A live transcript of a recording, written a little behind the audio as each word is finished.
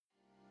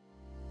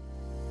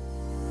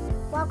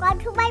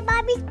Welcome to my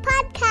mommy's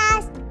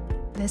podcast.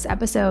 This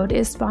episode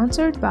is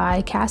sponsored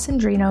by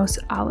Kasandrinos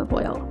Olive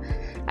Oil.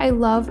 I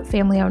love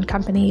family-owned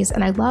companies,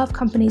 and I love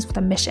companies with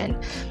a mission,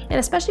 and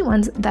especially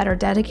ones that are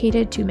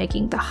dedicated to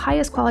making the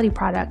highest quality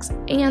products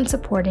and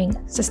supporting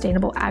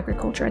sustainable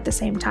agriculture at the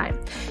same time.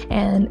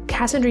 And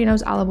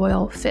Kasandrinos Olive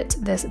Oil fits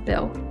this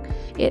bill.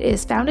 It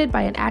is founded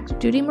by an active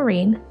duty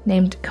Marine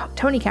named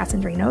Tony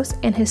Kasandrinos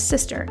and his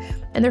sister,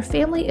 and their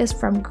family is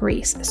from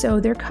Greece, so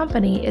their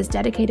company is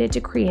dedicated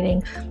to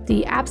creating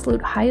the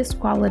absolute highest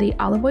quality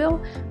olive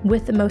oil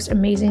with the most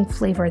amazing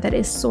flavor that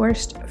is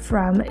sourced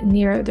from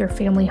near their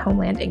family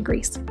homeland in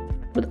Greece.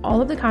 With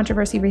all of the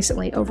controversy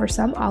recently over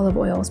some olive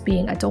oils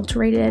being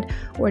adulterated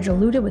or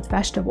diluted with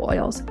vegetable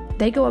oils,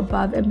 they go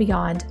above and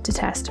beyond to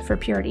test for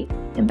purity.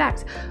 In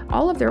fact,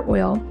 all of their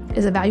oil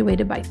is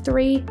evaluated by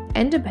 3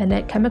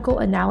 independent chemical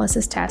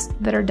analysis tests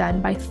that are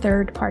done by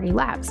third-party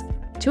labs.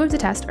 2 of the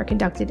tests are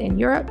conducted in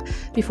Europe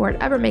before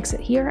it ever makes it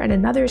here, and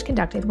another is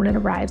conducted when it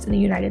arrives in the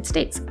United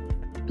States.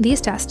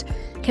 These tests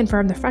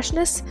confirm the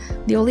freshness,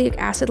 the oleic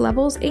acid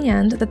levels,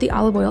 and that the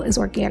olive oil is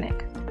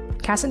organic.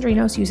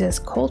 Kasandrinos uses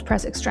cold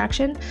press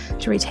extraction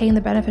to retain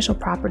the beneficial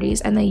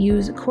properties, and they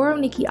use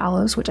Koroniki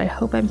olives, which I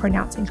hope I'm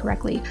pronouncing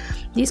correctly.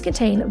 These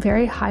contain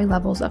very high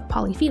levels of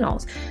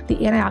polyphenols, the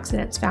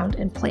antioxidants found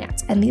in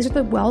plants, and these are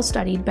the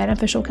well-studied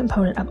beneficial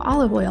component of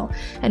olive oil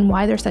and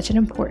why they're such an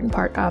important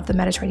part of the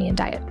Mediterranean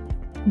diet.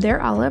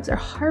 Their olives are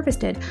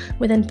harvested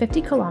within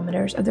 50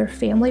 kilometers of their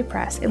family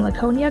press in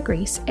Laconia,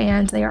 Greece,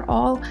 and they are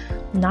all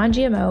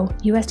non-GMO,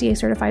 USDA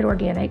certified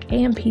organic,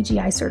 and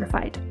PGI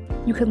certified.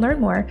 You can learn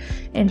more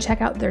and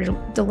check out their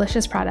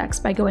delicious products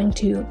by going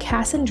to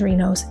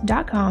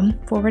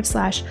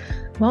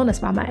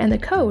kasandrinos.com/wellnessmama, and the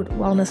code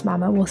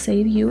wellnessmama will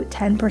save you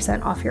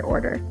 10% off your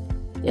order.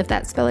 If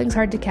that spelling's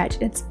hard to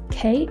catch, it's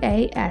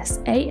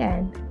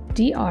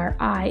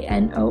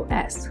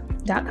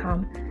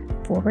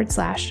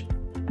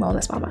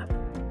kasandrinos.com/wellnessmama.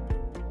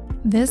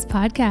 This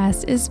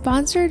podcast is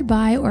sponsored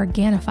by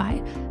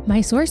Organifi,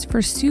 my source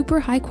for super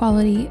high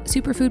quality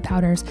superfood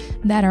powders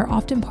that are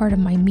often part of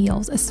my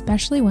meals,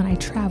 especially when I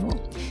travel.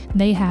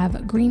 They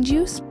have green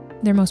juice,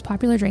 their most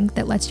popular drink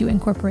that lets you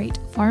incorporate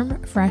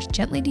farm fresh,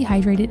 gently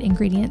dehydrated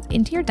ingredients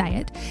into your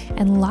diet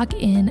and lock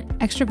in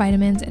extra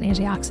vitamins and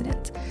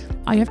antioxidants.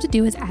 All you have to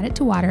do is add it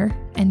to water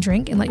and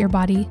drink and let your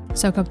body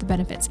soak up the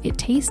benefits. It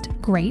tastes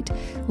great,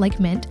 like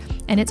mint,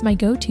 and it's my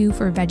go-to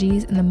for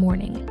veggies in the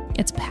morning.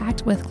 It's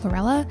packed with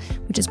chlorella,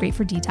 which is great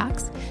for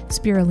detox,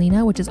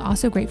 spirulina, which is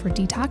also great for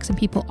detox and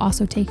people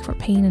also take for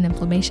pain and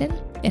inflammation.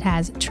 It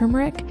has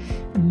turmeric,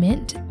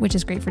 mint, which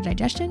is great for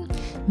digestion,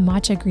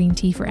 matcha green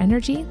tea for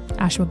energy,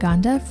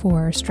 ashwagandha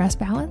for stress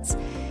balance,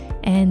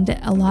 and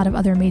a lot of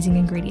other amazing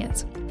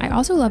ingredients. I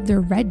also love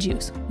their red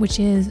juice, which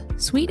is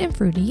sweet and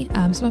fruity.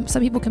 Some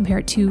people compare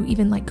it to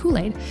even like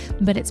Kool-Aid,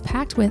 but it's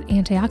packed with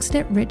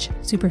antioxidant-rich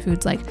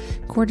superfoods like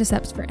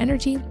cordyceps for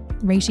energy,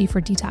 reishi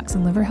for detox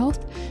and liver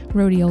health,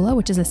 rhodiola,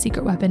 which is a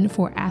secret weapon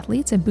for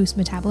athletes and boosts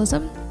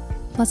metabolism,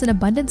 plus an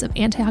abundance of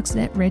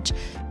antioxidant-rich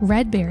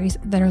red berries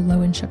that are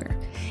low in sugar.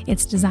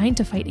 It's designed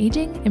to fight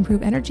aging,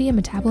 improve energy and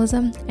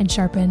metabolism, and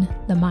sharpen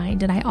the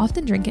mind, and I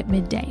often drink it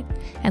midday.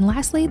 And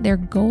lastly, their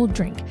gold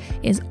drink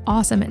is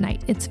awesome at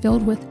night. It's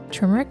filled with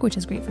turmeric, which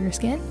is great for your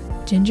skin,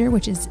 ginger,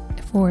 which is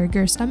for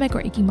your stomach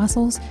or achy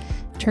muscles,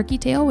 turkey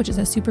tail, which is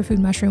a superfood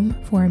mushroom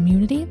for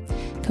immunity,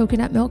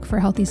 coconut milk for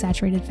healthy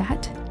saturated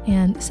fat,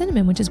 and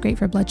cinnamon, which is great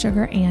for blood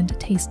sugar and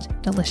tastes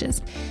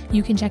delicious.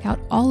 You can check out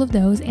all of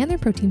those and their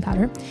protein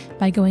powder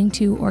by going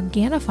to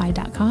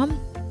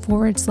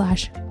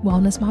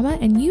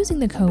Organifi.com/wellnessmama and using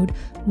the code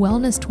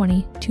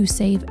wellness20 to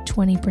save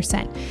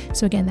 20%.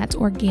 So again, that's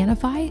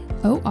Organifi,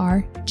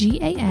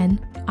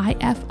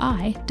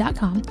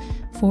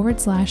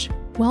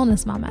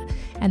 Organifi.com/wellnessmama,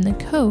 and the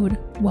code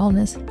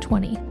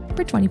wellness20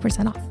 for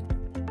 20% off.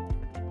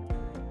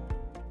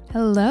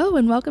 Hello,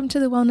 and welcome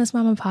to the Wellness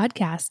Mama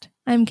podcast.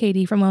 I'm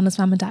Katie from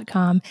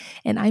wellnessmama.com,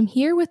 and I'm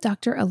here with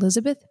Dr.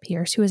 Elizabeth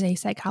Pearce, who is a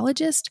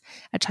psychologist,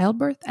 a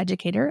childbirth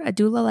educator, a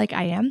doula like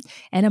I am,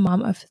 and a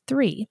mom of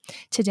 3.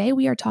 Today,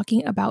 we are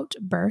talking about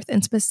birth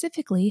and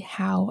specifically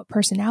how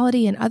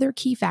personality and other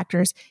key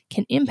factors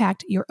can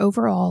impact your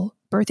overall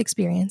birth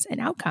experience and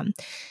outcome.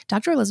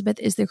 Dr. Elizabeth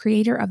is the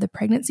creator of the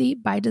Pregnancy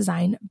by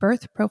Design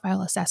Birth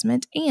Profile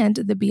Assessment and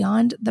the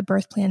Beyond the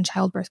Birth Plan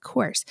Childbirth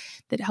course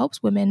that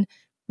helps women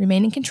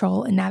remain in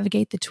control and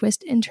navigate the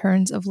twists and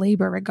turns of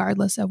labor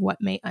regardless of what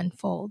may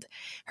unfold.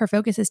 Her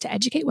focus is to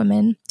educate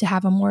women to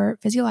have a more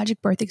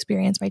physiologic birth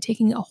experience by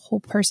taking a whole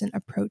person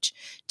approach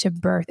to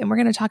birth. And we're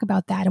going to talk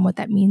about that and what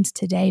that means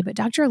today. But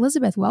Dr.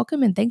 Elizabeth,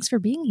 welcome and thanks for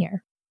being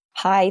here.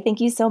 Hi, thank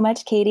you so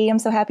much, Katie. I'm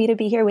so happy to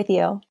be here with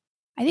you.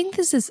 I think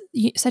this is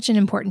such an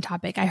important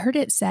topic. I heard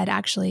it said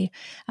actually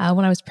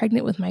when I was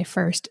pregnant with my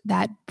first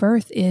that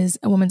birth is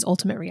a woman's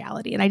ultimate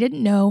reality. And I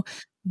didn't know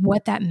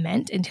what that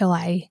meant until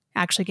I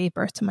actually gave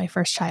birth to my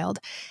first child.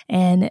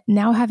 And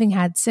now having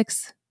had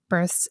 6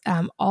 births,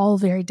 all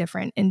very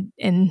different and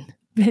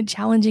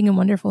challenging and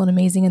wonderful and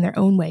amazing in their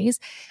own ways,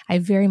 I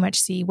very much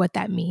see what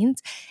that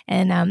means.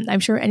 And I'm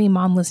sure any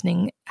mom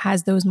listening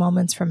has those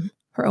moments from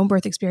her own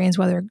birth experience,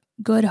 whether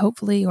good,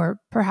 hopefully, or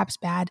perhaps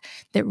bad,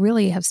 that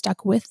really have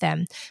stuck with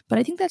them. But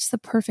I think that's the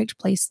perfect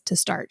place to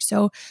start.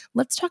 So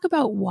let's talk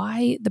about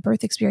why the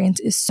birth experience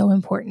is so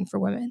important for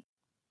women.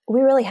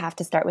 We really have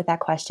to start with that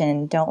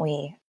question, don't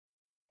we?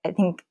 I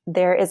think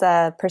there is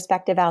a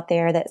perspective out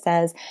there that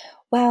says,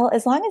 well,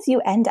 as long as you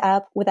end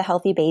up with a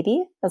healthy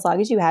baby, as long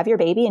as you have your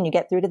baby and you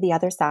get through to the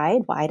other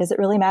side, why does it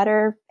really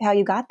matter how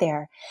you got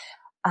there?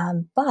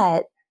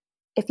 But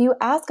if you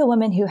ask a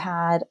woman who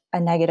had a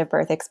negative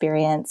birth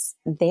experience,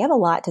 they have a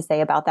lot to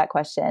say about that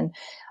question.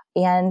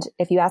 And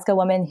if you ask a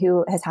woman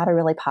who has had a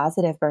really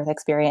positive birth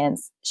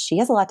experience, she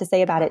has a lot to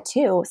say about it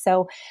too.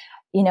 So,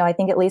 I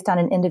think at least on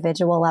an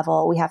individual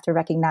level, we have to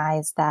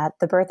recognize that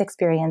the birth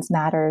experience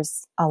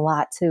matters a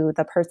lot to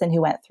the person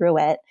who went through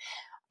it.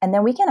 And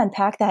then we can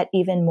unpack that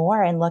even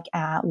more and look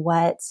at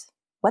what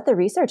the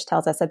research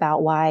tells us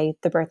about why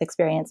the birth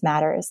experience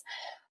matters.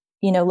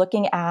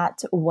 Looking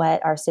at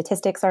what our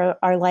statistics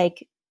are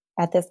like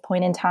at this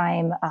point in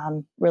time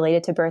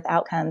related to birth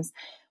outcomes,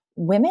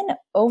 women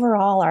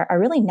overall are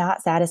really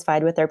not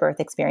satisfied with their birth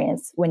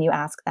experience when you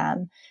ask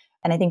them.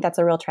 And I think that's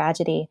a real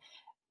tragedy.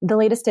 The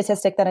latest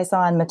statistic that I saw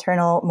on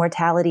maternal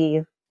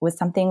mortality was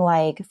something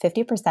like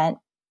 50%.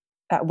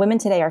 Women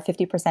today are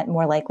 50%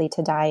 more likely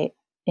to die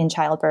in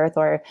childbirth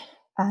or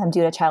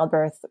due to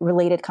childbirth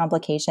related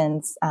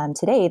complications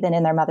today than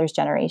in their mother's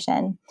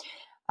generation.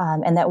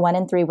 And that 1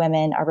 in 3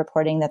 women are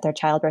reporting that their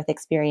childbirth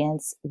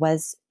experience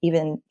was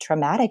even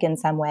traumatic in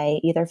some way,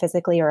 either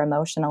physically or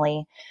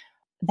emotionally.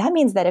 That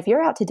means that if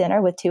you're out to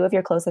dinner with 2 of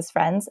your closest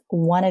friends,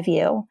 one of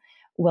you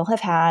will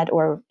have had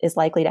or is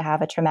likely to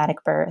have a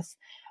traumatic birth.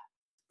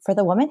 For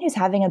the woman who's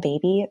having a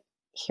baby,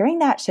 hearing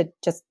that should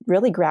just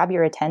really grab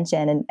your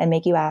attention and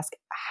make you ask,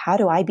 how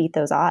do I beat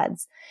those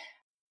odds?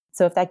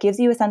 So if that gives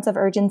you a sense of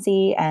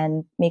urgency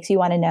and makes you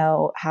want to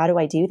know, how do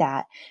I do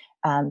that?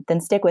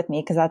 Then stick with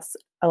me, because that's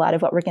a lot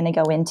of what we're going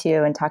to go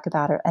into and talk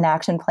about an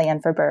action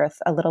plan for birth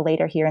a little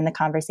later here in the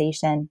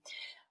conversation.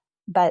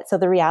 But so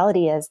the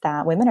reality is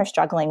that women are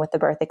struggling with the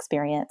birth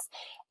experience.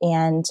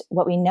 And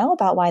what we know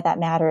about why that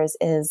matters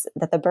is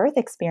that the birth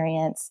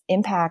experience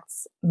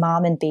impacts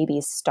mom and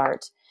baby's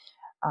start.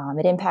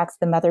 It impacts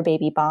the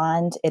mother-baby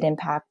bond. It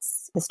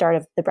impacts the start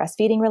of the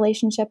breastfeeding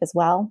relationship as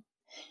well.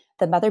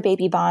 The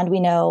mother-baby bond, we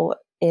know,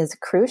 is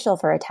crucial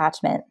for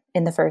attachment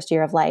in the first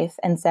year of life.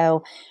 And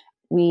so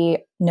we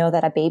know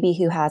that a baby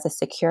who has a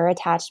secure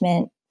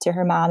attachment to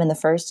her mom in the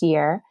first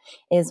year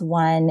is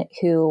one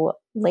who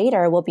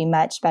later will be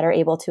much better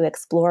able to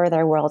explore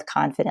their world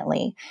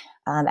confidently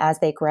as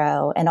they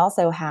grow, and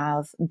also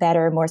have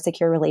better, more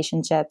secure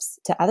relationships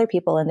to other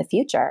people in the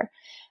future.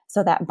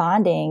 So that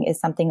bonding is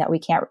something that we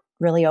can't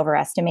really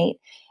overestimate.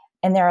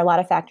 And there are a lot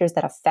of factors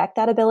that affect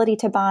that ability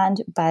to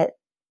bond. But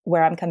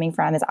where I'm coming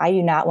from is I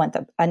do not want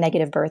a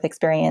negative birth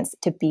experience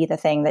to be the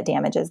thing that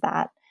damages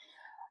that.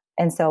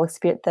 And so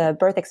the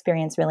birth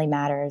experience really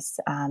matters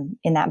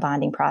in that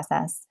bonding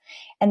process.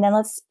 And then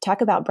let's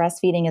talk about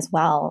breastfeeding as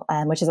well,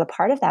 which is a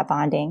part of that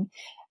bonding.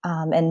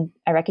 And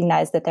I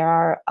recognize that there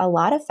are a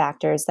lot of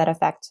factors that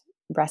affect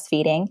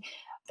breastfeeding.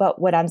 But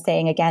what I'm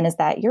saying again is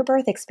that your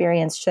birth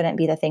experience shouldn't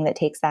be the thing that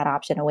takes that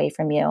option away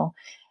from you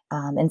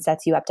and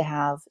sets you up to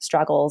have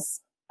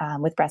struggles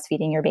with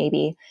breastfeeding your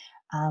baby.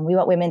 We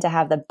want women to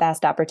have the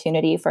best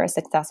opportunity for a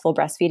successful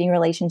breastfeeding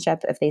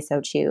relationship if they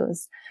so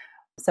choose.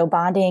 So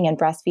bonding and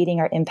breastfeeding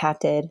are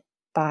impacted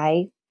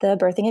by the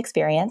birthing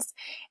experience.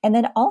 And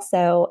then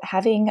also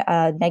having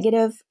a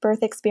negative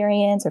birth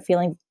experience or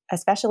feeling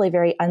especially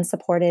very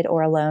unsupported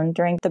or alone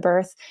during the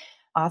birth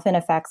often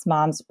affects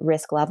mom's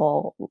risk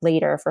level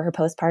later for her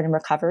postpartum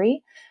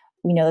recovery.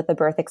 We know that the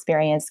birth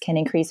experience can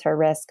increase her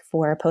risk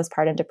for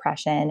postpartum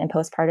depression and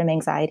postpartum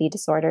anxiety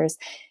disorders,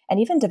 and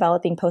even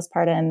developing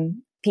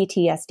postpartum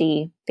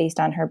PTSD based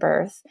on her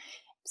birth.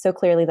 So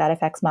clearly that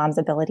affects mom's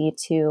ability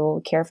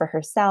to care for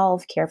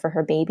herself, care for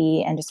her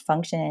baby, and just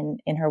function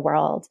in her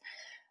world.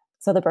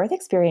 So the birth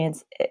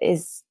experience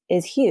is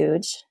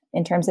huge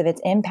in terms of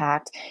its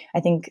impact. I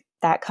think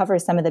that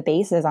covers some of the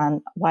bases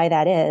on why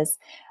that is.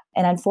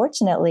 And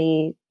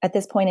unfortunately, at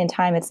this point in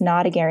time, it's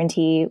not a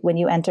guarantee when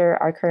you enter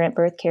our current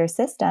birth care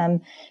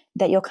system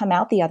that you'll come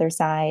out the other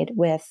side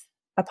with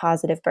a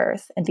positive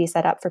birth and be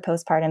set up for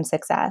postpartum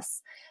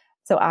success.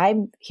 So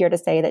I'm here to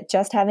say that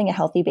just having a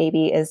healthy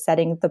baby is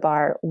setting the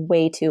bar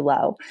way too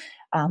low.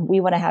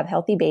 We want to have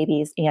healthy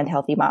babies and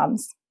healthy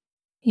moms.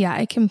 Yeah,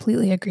 I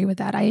completely agree with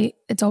that.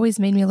 It's always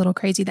made me a little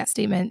crazy, that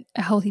statement,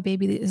 a healthy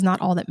baby is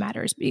not all that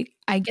matters.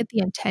 I get the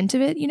intent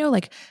of it,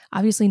 like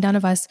obviously none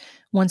of us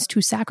wants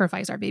to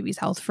sacrifice our baby's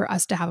health for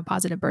us to have a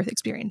positive birth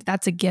experience.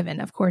 That's a given.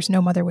 Of course,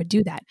 no mother would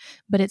do that,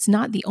 but it's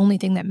not the only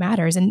thing that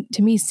matters. And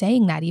to me,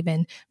 saying that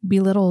even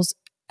belittles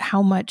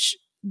how much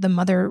the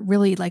mother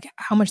really,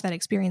 how much that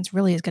experience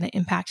really is going to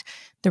impact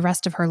the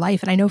rest of her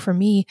life. And I know for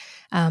me,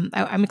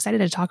 I'm excited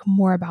to talk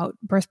more about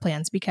birth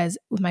plans, because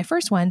with my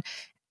first one,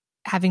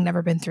 having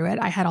never been through it,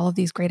 I had all of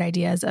these great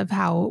ideas of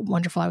how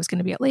wonderful I was going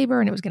to be at labor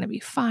and it was going to be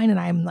fine. And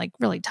I'm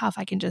really tough.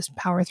 I can just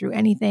power through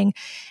anything.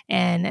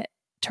 And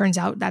turns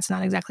out that's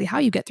not exactly how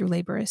you get through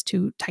labor, is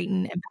to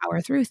tighten and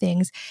power through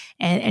things,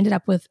 and ended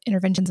up with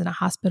interventions in a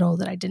hospital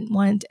that I didn't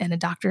want and a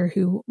doctor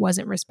who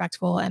wasn't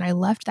respectful. And I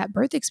left that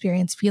birth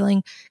experience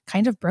feeling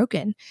kind of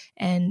broken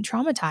and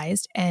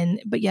traumatized.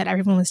 But yet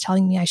everyone was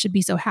telling me I should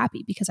be so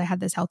happy because I had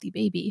this healthy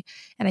baby.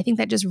 And I think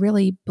that just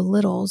really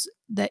belittles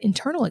the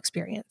internal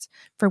experience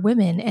for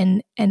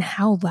women and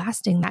how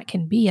lasting that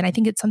can be. And I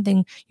think it's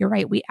something, you're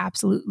right, we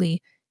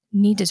absolutely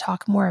need to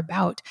talk more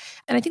about.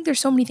 And I think there's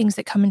so many things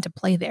that come into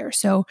play there.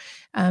 So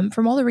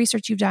from all the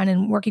research you've done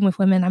and working with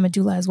women, I'm a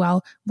doula as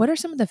well, what are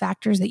some of the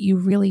factors that you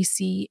really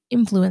see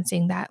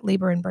influencing that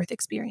labor and birth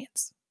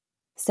experience?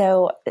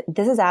 So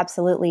this is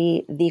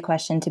absolutely the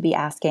question to be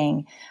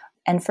asking.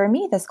 And for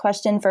me, this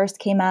question first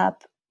came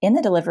up in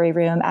the delivery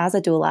room as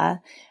a doula.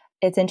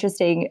 It's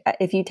interesting.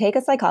 If you take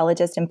a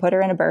psychologist and put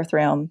her in a birth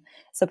room,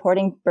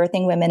 supporting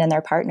birthing women and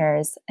their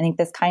partners, I think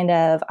this kind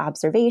of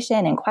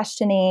observation and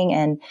questioning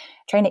and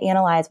trying to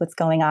analyze what's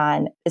going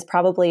on is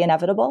probably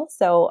inevitable.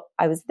 So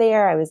I was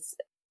there, I was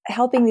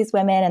helping these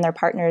women and their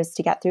partners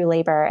to get through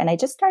labor. And I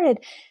just started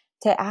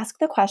to ask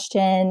the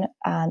question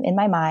in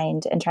my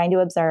mind and trying to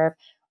observe,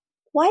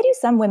 why do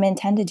some women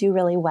tend to do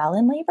really well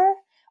in labor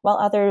while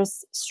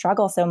others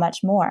struggle so much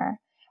more?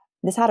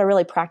 This had a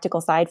really practical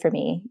side for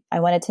me. I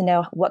wanted to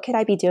know, what could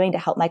I be doing to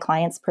help my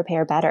clients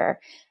prepare better?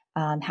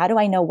 How do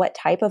I know what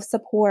type of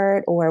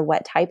support or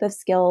what type of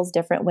skills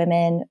different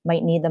women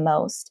might need the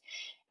most?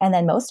 And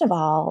then most of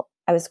all,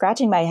 I was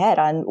scratching my head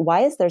on,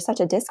 why is there such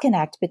a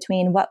disconnect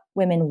between what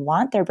women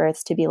want their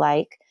births to be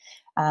like,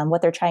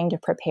 what they're trying to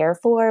prepare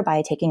for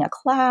by taking a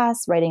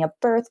class, writing a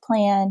birth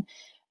plan,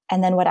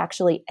 and then what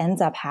actually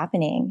ends up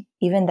happening.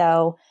 Even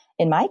though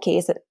in my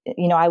case,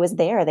 I was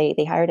there,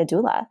 they hired a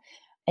doula.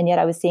 And yet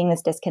I was seeing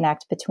this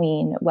disconnect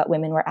between what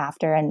women were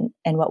after and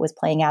what was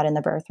playing out in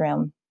the birth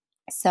room.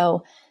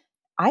 So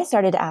I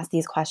started to ask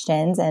these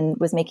questions and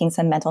was making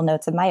some mental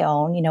notes of my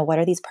own. What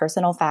are these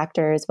personal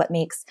factors? What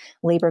makes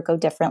labor go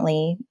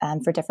differently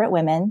for different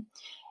women?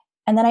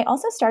 And then I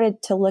also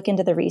started to look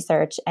into the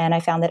research, and I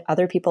found that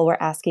other people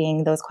were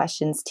asking those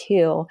questions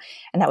too.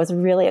 And that was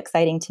really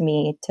exciting to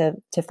me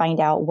to find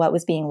out what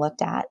was being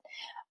looked at.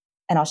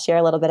 And I'll share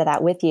a little bit of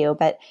that with you.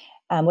 But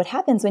what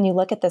happens when you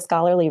look at the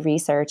scholarly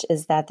research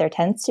is that there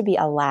tends to be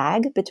a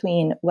lag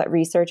between what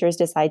researchers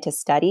decide to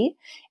study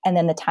and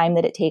then the time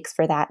that it takes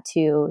for that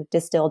to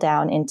distill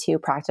down into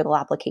practical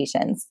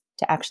applications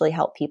to actually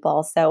help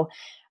people. So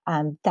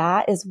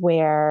that is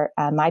where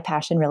my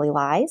passion really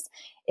lies.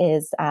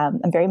 I'm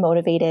very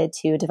motivated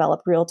to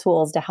develop real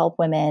tools to help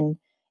women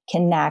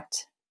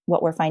connect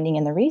what we're finding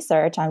in the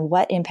research on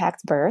what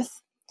impacts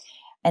birth,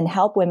 and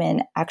help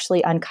women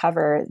actually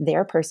uncover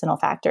their personal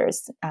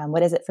factors.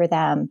 What is it for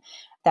them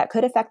that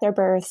could affect their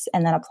births,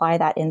 and then apply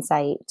that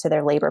insight to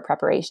their labor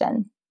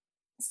preparation.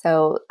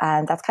 So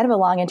that's kind of a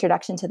long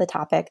introduction to the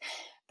topic,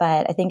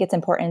 but I think it's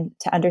important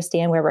to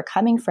understand where we're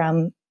coming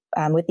from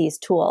with these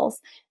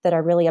tools that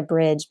are really a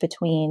bridge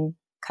between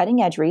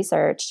cutting edge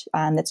research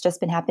that's just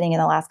been happening in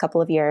the last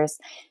couple of years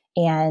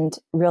and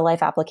real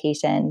life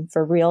application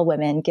for real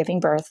women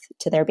giving birth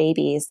to their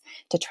babies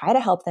to try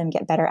to help them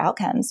get better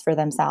outcomes for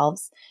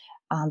themselves.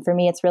 For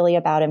me, it's really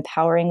about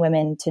empowering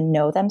women to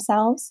know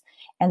themselves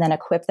and then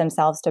equip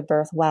themselves to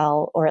birth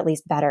well, or at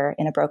least better,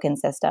 in a broken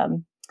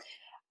system.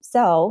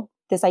 So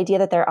this idea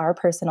that there are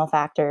personal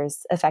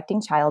factors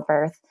affecting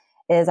childbirth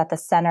is at the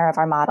center of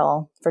our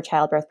model for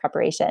childbirth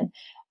preparation.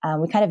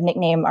 We kind of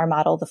nickname our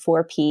model the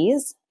 4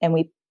 Ps,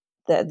 and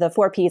the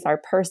 4 Ps are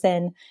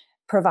person,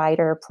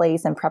 provider,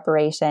 place, and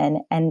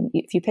preparation. And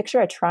if you picture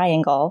a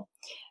triangle,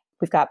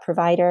 we've got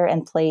provider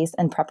and place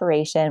and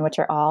preparation, which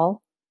are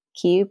all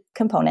key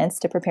components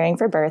to preparing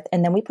for birth.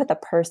 And then we put the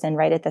person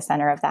right at the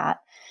center of that.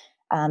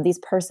 These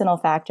personal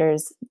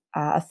factors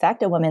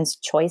affect a woman's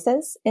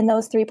choices in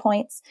those 3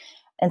 points.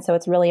 And so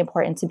it's really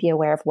important to be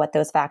aware of what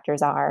those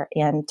factors are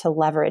and to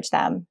leverage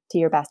them to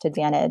your best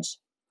advantage.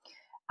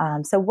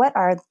 So what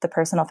are the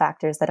personal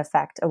factors that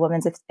affect a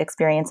woman's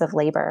experience of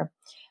labor?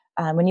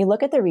 When you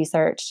look at the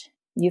research,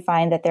 you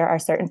find that there are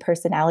certain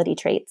personality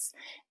traits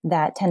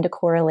that tend to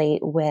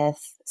correlate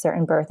with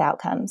certain birth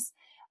outcomes.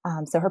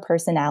 So her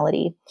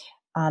personality,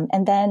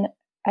 and then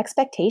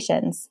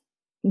expectations,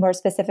 more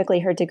specifically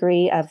her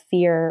degree of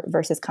fear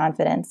versus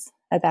confidence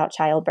about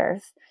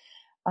childbirth,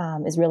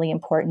 is really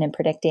important in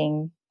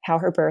predicting how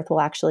her birth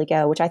will actually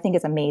go, which I think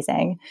is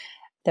amazing.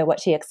 That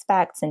what she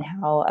expects and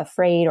how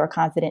afraid or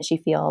confident she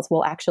feels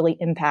will actually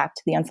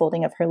impact the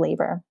unfolding of her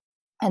labor.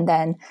 And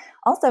then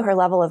also her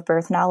level of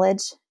birth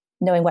knowledge,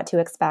 knowing what to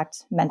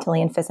expect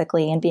mentally and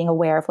physically, and being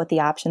aware of what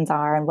the options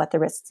are and what the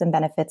risks and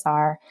benefits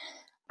are.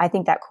 I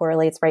think that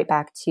correlates right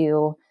back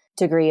to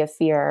degree of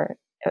fear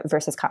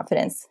versus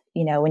confidence.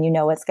 When you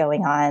know what's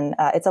going on,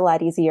 it's a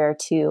lot easier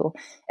to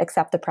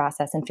accept the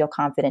process and feel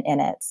confident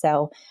in it.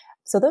 So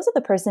those are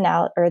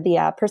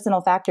the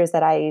personal factors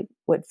that I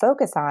would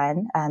focus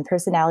on: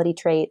 personality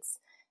traits,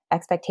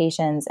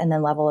 expectations, and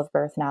then level of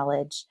birth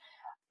knowledge.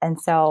 And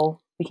so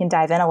we can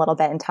dive in a little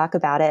bit and talk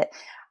about it.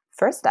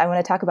 First, I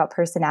want to talk about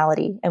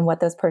personality and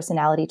what those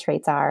personality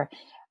traits are.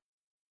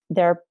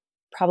 There are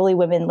probably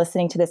women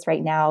listening to this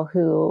right now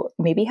who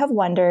maybe have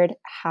wondered,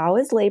 how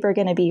is labor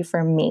going to be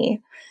for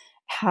me?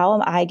 How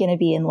am I going to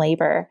be in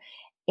labor?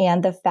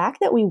 And the fact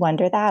that we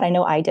wonder that, I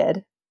know I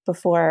did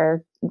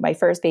before my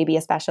first baby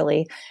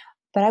especially,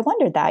 but I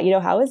wondered that,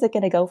 how is it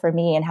going to go for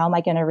me and how am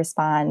I going to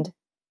respond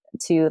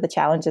to the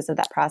challenges of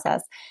that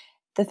process?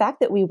 The fact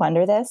that we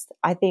wonder this,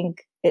 I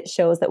think it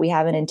shows that we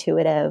have an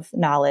intuitive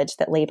knowledge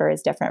that labor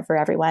is different for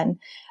everyone.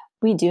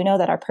 We do know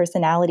that our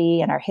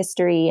personality and our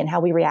history and how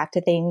we react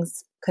to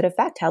things could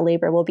affect how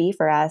labor will be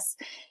for us.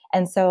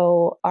 And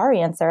so our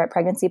answer at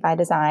Pregnancy by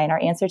Design,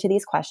 our answer to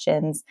these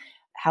questions,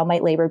 how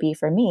might labor be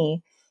for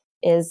me,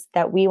 is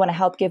that we want to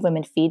help give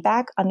women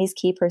feedback on these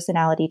key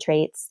personality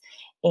traits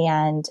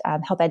and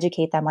help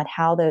educate them on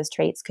how those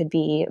traits could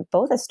be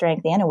both a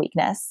strength and a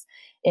weakness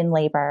in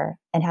labor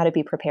and how to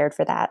be prepared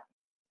for that.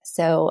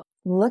 So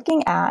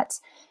looking at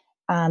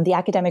the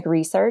academic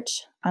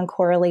research on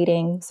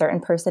correlating certain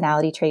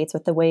personality traits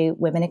with the way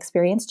women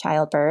experience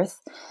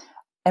childbirth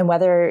and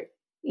whether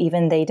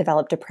even they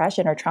develop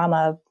depression or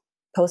trauma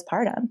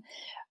postpartum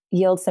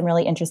yields some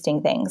really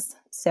interesting things.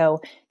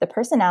 So the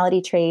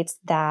personality traits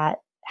that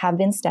have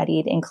been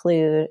studied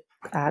include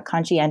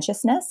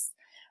conscientiousness,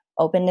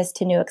 openness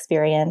to new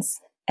experience,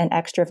 and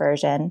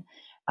extroversion.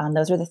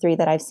 Those are the three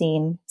that I've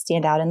seen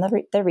stand out in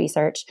the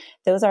research.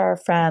 Those are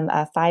from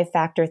a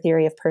 5-factor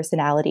theory of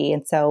personality.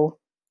 And so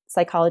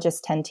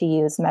psychologists tend to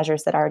use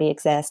measures that already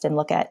exist and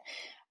look at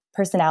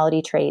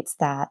personality traits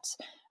that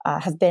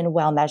have been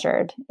well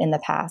measured in the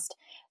past.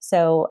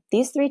 So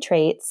these 3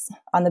 traits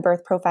on the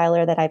birth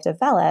profiler that I've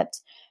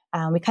developed,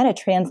 we kind of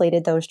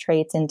translated those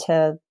traits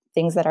into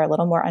things that are a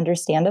little more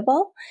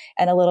understandable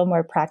and a little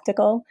more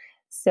practical.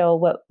 So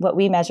what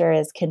we measure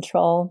is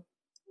control,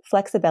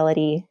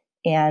 flexibility,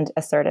 and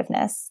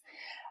assertiveness.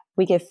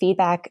 We give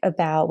feedback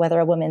about whether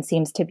a woman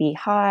seems to be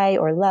high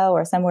or low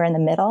or somewhere in the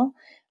middle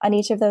on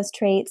each of those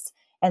traits,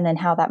 and then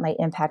how that might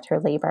impact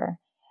her labor.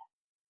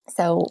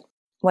 So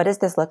what does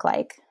this look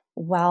like?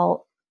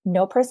 Well,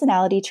 no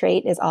personality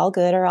trait is all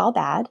good or all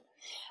bad.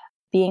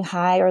 Being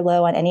high or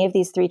low on any of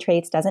these 3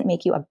 traits doesn't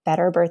make you a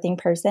better birthing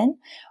person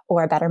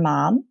or a better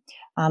mom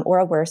or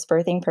a worse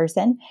birthing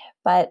person.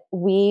 But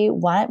we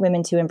want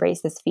women to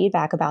embrace this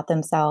feedback about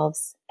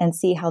themselves and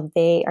see how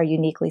they are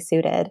uniquely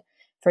suited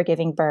for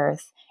giving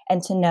birth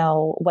and to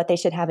know what they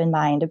should have in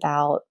mind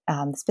about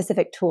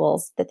specific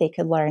tools that they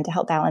could learn to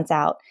help balance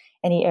out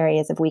any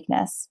areas of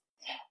weakness.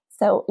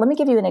 So let me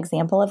give you an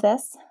example of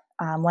this.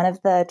 One of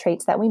the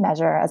traits that we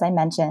measure, as I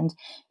mentioned,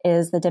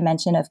 is the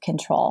dimension of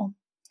control.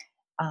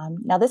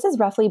 Now, this is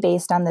roughly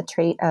based on the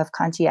trait of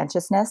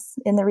conscientiousness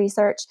in the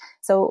research.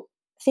 So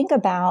think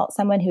about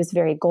someone who's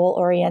very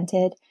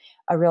goal-oriented,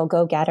 a real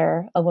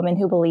go-getter, a woman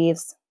who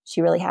believes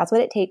she really has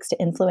what it takes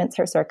to influence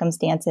her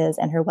circumstances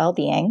and her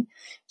well-being.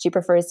 She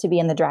prefers to be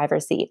in the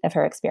driver's seat of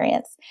her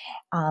experience.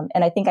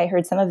 And I think I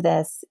heard some of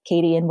this,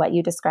 Katie, in what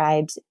you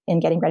described in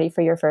getting ready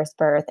for your first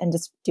birth and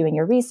just doing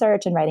your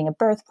research and writing a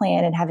birth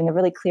plan and having a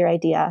really clear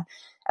idea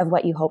of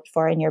what you hoped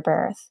for in your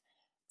birth.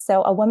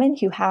 So a woman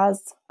who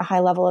has a high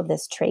level of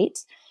this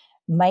trait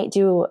might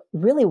do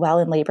really well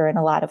in labor in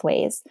a lot of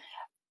ways.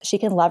 She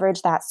can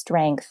leverage that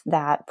strength,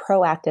 that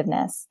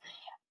proactiveness.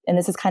 And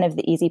this is kind of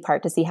the easy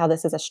part to see how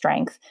this is a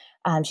strength.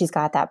 She's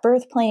got that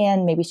birth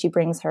plan. Maybe she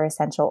brings her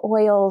essential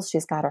oils.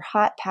 She's got her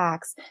hot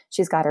packs.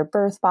 She's got her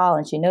birth ball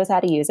and she knows how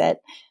to use it.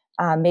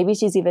 Maybe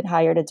she's even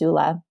hired a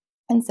doula.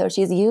 And so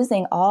she's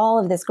using all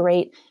of this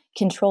great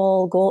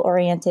control,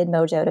 goal-oriented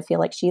mojo to feel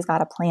like she's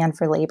got a plan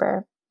for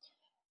labor.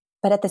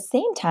 But at the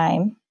same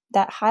time,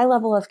 that high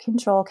level of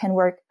control can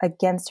work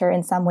against her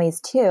in some ways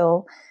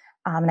too.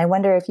 And I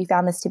wonder if you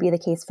found this to be the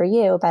case for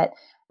you. But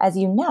as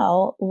you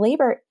know,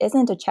 labor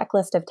isn't a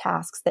checklist of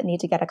tasks that need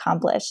to get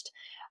accomplished.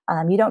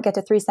 You don't get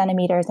to 3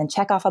 centimeters and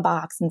check off a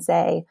box and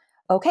say,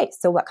 okay,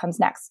 so what comes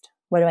next?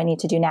 What do I need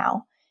to do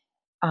now?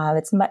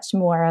 It's much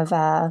more of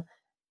a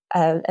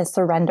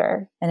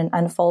surrender and an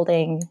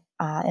unfolding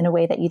in a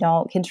way that you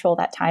don't control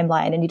that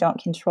timeline and you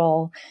don't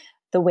control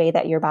the way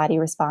that your body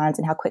responds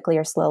and how quickly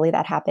or slowly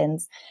that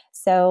happens.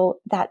 So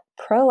that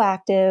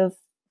proactive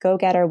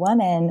go-getter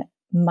woman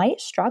might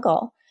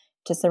struggle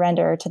to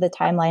surrender to the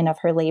timeline of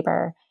her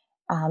labor.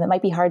 It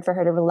might be hard for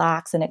her to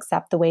relax and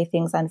accept the way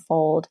things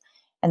unfold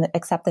and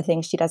accept the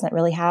things she doesn't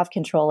really have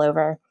control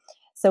over.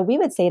 So we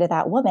would say to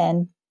that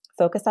woman,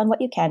 focus on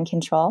what you can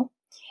control.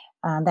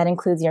 That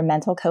includes your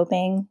mental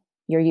coping,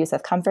 your use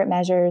of comfort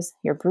measures,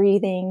 your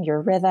breathing,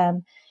 your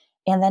rhythm,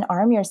 and then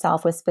arm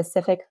yourself with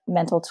specific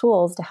mental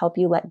tools to help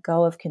you let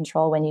go of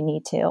control when you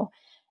need to,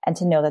 and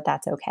to know that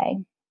that's okay.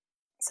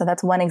 So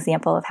that's one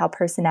example of how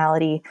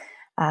personality,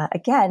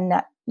 again,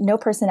 no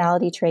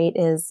personality trait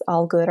is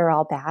all good or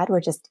all bad.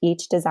 We're just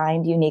each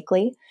designed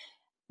uniquely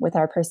with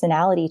our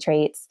personality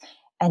traits.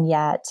 And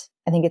yet,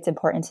 I think it's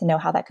important to know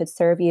how that could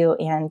serve you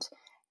and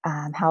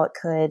how it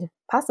could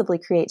possibly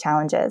create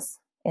challenges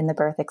in the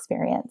birth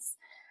experience.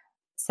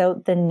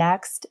 So the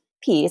next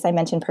piece, I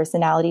mentioned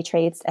personality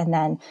traits, and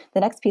then the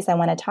next piece I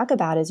want to talk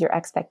about is your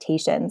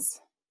expectations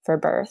for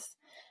birth.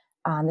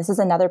 This is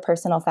another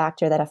personal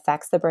factor that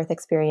affects the birth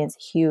experience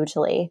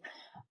hugely.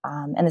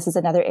 And this is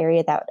another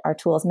area that our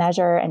tools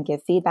measure and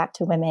give feedback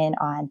to women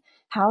on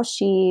how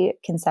she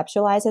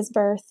conceptualizes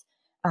birth,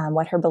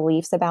 what her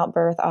beliefs about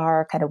birth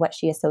are, kind of what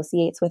she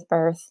associates with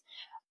birth.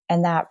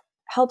 And that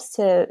helps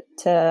to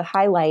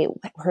highlight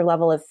her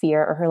level of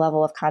fear or her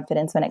level of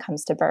confidence when it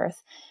comes to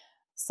birth.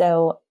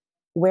 So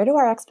where do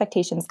our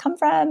expectations come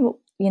from?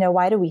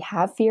 Why do we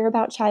have fear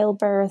about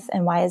childbirth,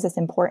 and why is this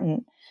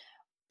important?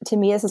 To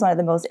me, this is one of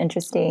the most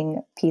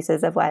interesting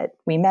pieces of what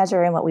we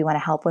measure and what we want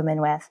to help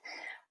women with.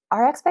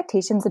 Our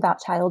expectations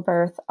about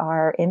childbirth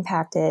are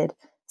impacted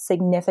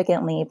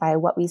significantly by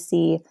what we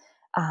see,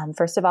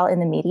 first of all, in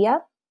the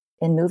media,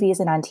 in movies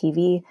and on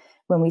TV,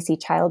 when we see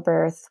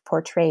childbirth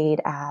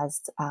portrayed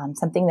as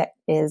something that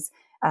is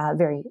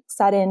very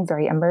sudden,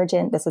 very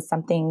emergent. This is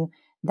something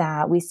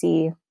that we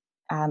see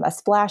a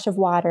splash of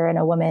water and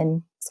a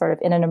woman sort of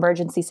in an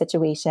emergency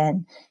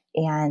situation.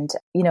 And,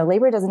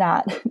 labor does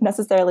not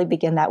necessarily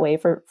begin that way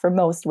for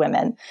most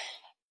women.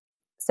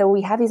 So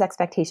we have these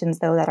expectations,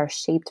 though, that are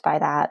shaped by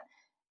that,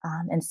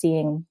 and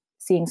seeing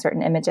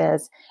certain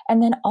images.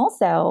 And then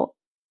also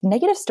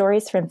negative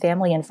stories from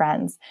family and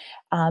friends.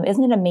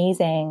 Isn't it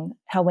amazing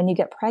how when you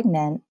get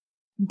pregnant,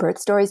 birth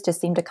stories just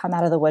seem to come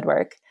out of the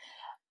woodwork?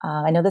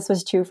 I know this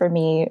was true for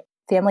me.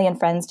 Family and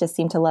friends just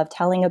seem to love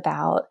telling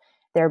about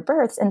their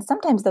births. And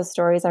sometimes those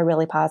stories are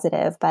really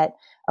positive, but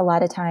a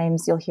lot of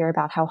times you'll hear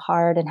about how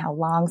hard and how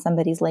long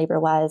somebody's labor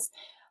was.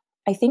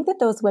 I think that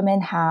those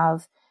women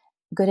have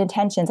good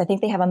intentions. I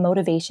think they have a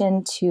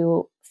motivation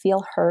to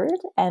feel heard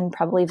and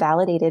probably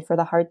validated for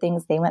the hard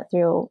things they went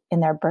through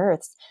in their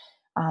births.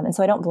 And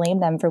so I don't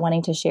blame them for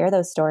wanting to share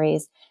those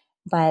stories,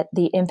 but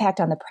the impact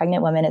on the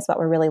pregnant woman is what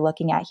we're really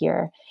looking at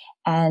here.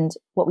 And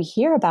what we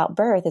hear about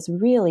birth is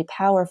really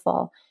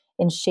powerful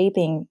in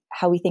shaping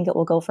how we think it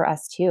will go for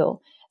us too.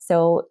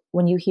 So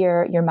when you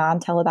hear your mom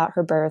tell about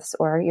her births,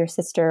 or your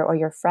sister or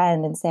your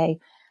friend, and say,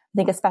 I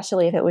think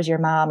especially if it was your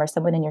mom or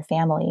someone in your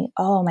family,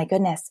 oh my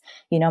goodness,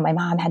 my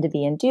mom had to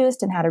be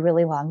induced and had a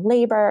really long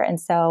labor. And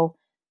so,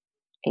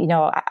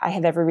 I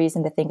have every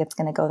reason to think it's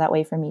going to go that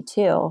way for me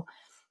too.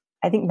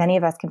 I think many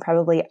of us can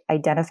probably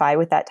identify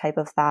with that type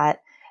of thought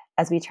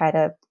as we try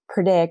to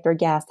predict or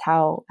guess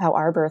how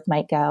our birth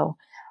might go.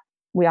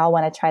 We all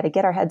want to try to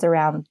get our heads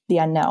around the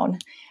unknown,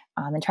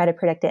 and try to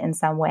predict it in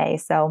some way.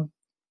 So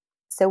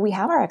we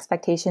have our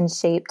expectations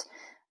shaped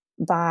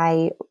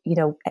by,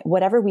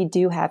 whatever we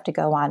do have to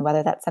go on,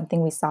 whether that's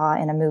something we saw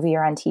in a movie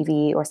or on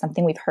TV, or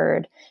something we've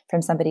heard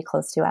from somebody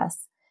close to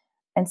us.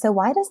 And so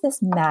why does this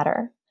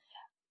matter?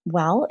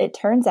 Well, it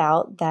turns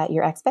out that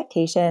your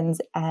expectations,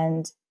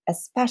 and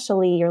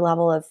especially your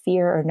level of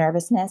fear or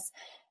nervousness,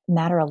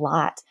 matter a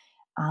lot.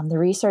 The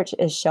research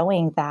is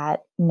showing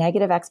that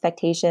negative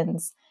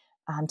expectations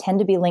tend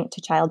to be linked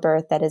to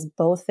childbirth that is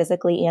both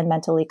physically and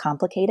mentally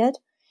complicated.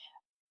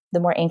 The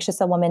more anxious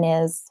a woman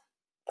is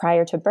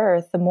prior to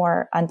birth, the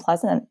more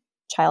unpleasant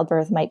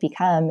childbirth might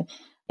become,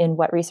 in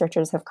what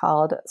researchers have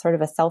called sort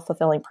of a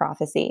self-fulfilling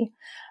prophecy.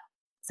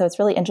 So it's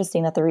really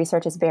interesting that the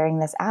research is bearing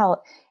this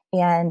out.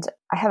 And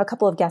I have a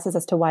couple of guesses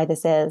as to why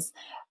this is,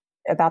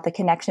 about the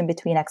connection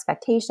between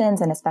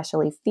expectations and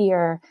especially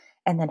fear,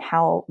 and then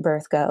how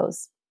birth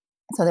goes.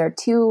 So there are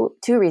two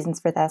reasons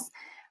for this.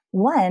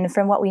 One,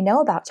 from what we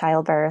know about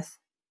childbirth,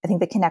 I think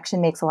the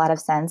connection makes a lot of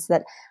sense,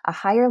 that a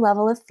higher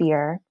level of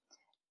fear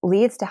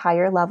leads to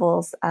higher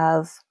levels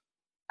of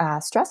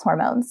stress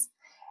hormones,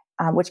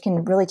 which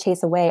can really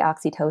chase away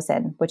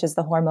oxytocin, which is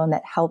the hormone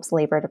that helps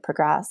labor to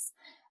progress.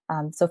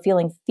 So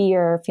feeling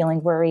fear,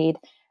 feeling worried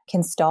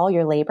can stall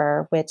your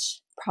labor,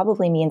 which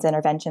probably means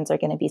interventions are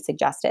going to be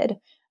suggested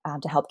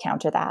to help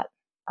counter that.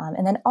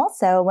 And then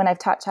also, when I've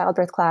taught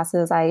childbirth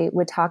classes, I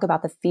would talk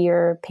about the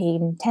fear,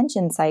 pain,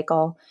 tension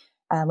cycle,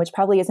 which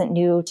probably isn't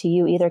new to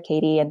you either,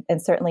 Katie,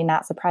 and certainly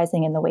not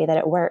surprising in the way that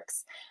it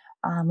works.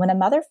 When a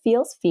mother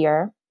feels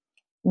fear,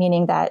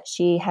 meaning that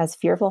she has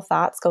fearful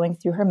thoughts going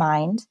through her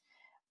mind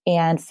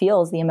and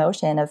feels the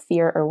emotion of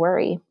fear or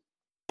worry,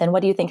 then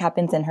what do you think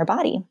happens in her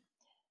body?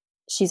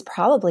 She's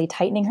probably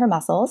tightening her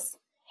muscles,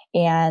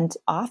 and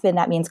often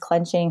that means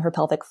clenching her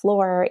pelvic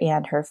floor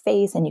and her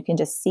face, and you can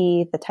just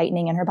see the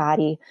tightening in her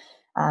body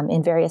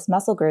in various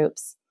muscle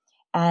groups.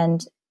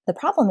 And the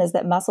problem is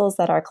that muscles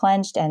that are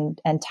clenched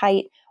and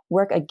tight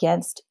work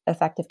against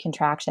effective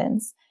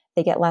contractions.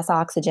 They get less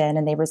oxygen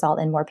and they result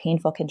in more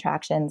painful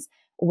contractions,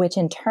 which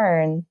in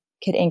turn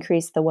could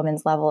increase the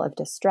woman's level of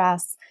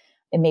distress.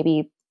 It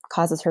maybe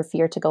causes her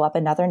fear to go up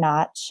another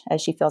notch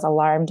as she feels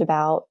alarmed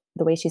about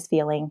the way she's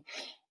feeling.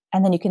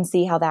 And then you can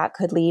see how that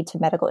could lead to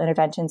medical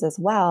interventions as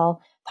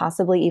well,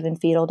 possibly even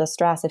fetal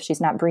distress if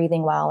she's not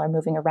breathing well or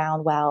moving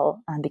around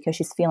well, because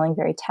she's feeling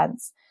very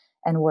tense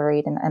and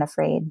worried and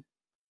afraid.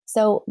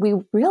 So we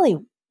really,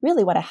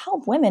 really want to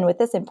help women with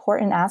this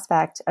important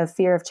aspect of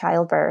fear of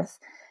childbirth,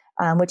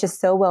 which is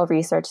so well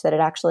researched that it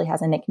actually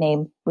has a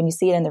nickname. When you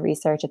see it in the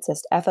research, it's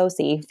just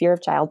FOC, fear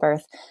of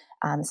childbirth.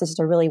 This is just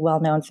a really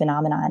well-known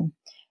phenomenon.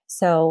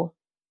 So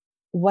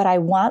what I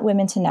want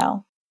women to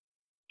know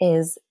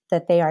is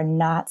that they are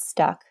not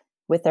stuck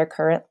with their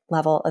current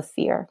level of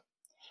fear.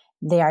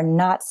 They are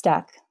not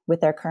stuck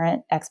with their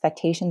current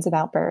expectations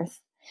about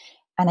birth.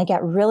 And I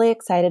get really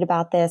excited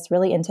about this,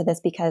 really into this,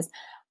 because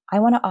I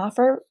want to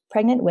offer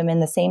pregnant women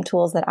the same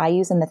tools that I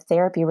use in the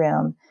therapy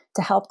room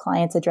to help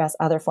clients address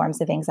other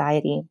forms of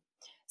anxiety.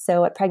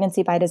 So at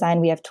Pregnancy by Design,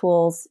 we have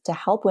tools to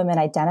help women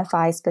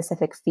identify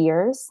specific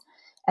fears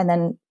and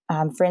then,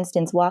 for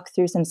instance, walk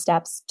through some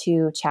steps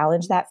to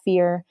challenge that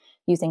fear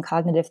using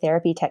cognitive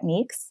therapy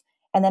techniques,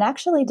 and then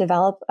actually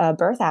develop a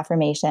birth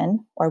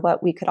affirmation, or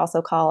what we could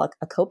also call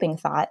a coping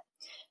thought,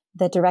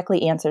 that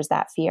directly answers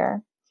that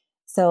fear.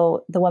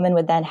 So the woman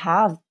would then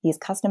have these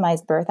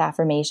customized birth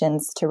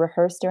affirmations to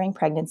rehearse during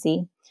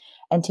pregnancy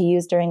and to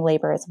use during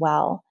labor as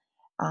well.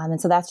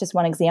 And so that's just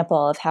one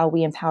example of how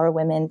we empower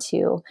women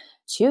to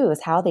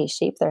choose how they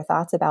shape their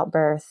thoughts about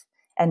birth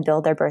and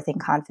build their birthing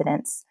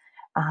confidence.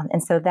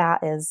 And so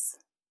that is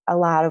a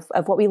lot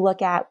of what we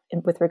look at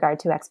with regard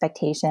to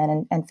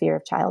expectation and fear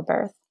of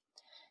childbirth.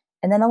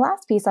 And then the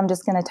last piece I'm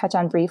just going to touch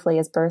on briefly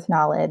is birth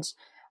knowledge.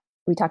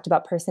 We talked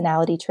about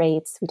personality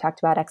traits, we talked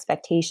about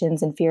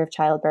expectations and fear of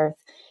childbirth,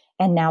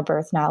 and now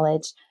birth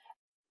knowledge.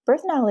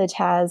 Birth knowledge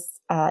has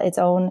its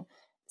own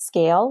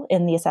scale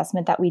in the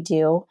assessment that we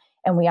do,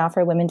 and we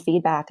offer women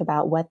feedback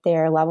about what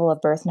their level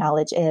of birth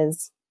knowledge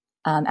is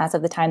as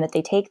of the time that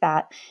they take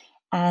that.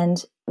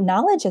 And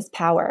knowledge is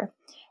power.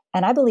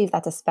 And I believe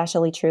that's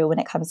especially true when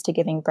it comes to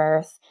giving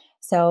birth.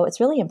 So it's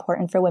really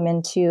important for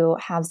women to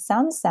have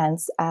some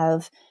sense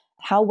of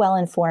how well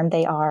informed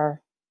they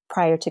are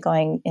prior to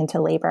going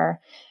into labor.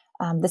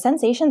 The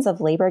sensations of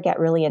labor get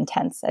really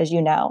intense, as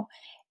you know.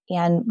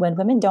 And when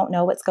women don't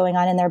know what's going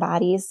on in their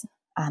bodies,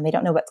 they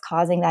don't know what's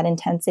causing that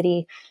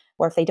intensity,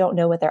 or if they don't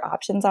know what their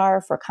options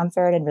are for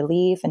comfort and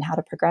relief and how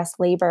to progress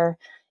labor,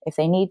 if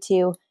they need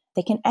to,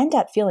 they can end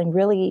up feeling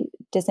really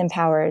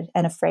disempowered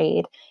and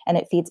afraid. And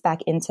it feeds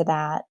back into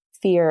that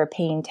fear,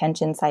 pain,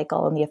 tension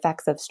cycle and the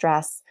effects of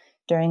stress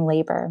during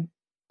labor.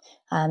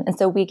 And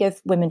so we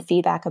give women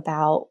feedback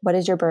about what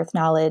is your birth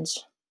knowledge,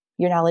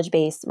 your knowledge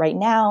base right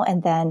now,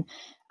 and then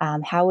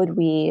how would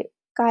we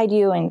guide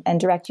you and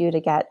direct you to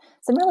get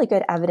some really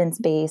good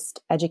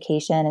evidence-based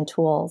education and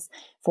tools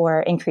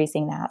for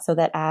increasing that, so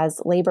that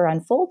as labor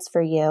unfolds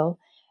for you,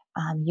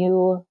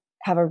 you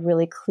have a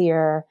really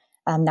clear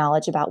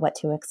knowledge about what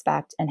to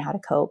expect and how to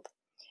cope.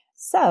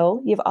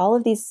 So you have all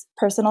of these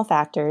personal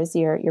factors,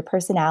 your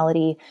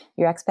personality,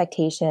 your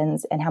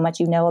expectations, and how much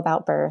you know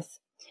about birth,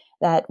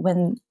 that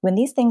when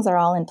these things are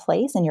all in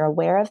place and you're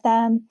aware of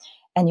them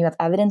and you have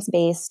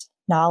evidence-based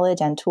knowledge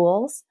and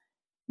tools,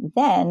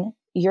 then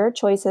your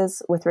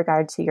choices with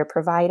regard to your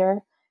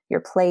provider, your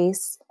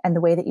place, and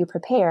the way that you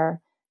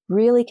prepare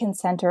really can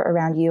center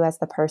around you as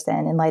the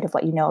person in light of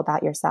what you know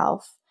about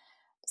yourself.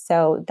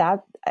 So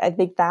that, I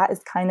think that is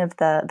kind of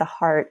the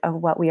heart of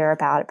what we are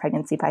about at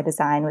Pregnancy by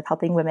Design, with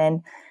helping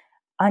women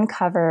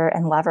uncover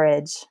and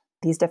leverage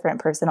these different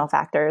personal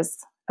factors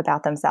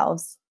about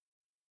themselves.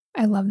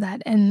 I love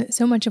that. And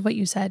so much of what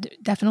you said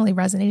definitely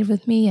resonated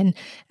with me.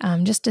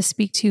 And just to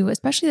speak to,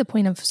 especially the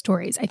point of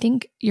stories, I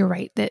think you're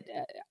right that,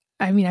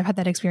 I've had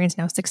that experience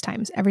now 6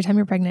 times. Every time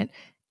you're pregnant,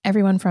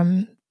 everyone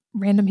from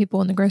random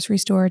people in the grocery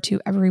store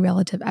to every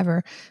relative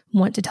ever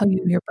want to tell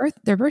you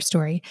their birth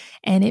story.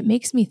 And it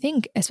makes me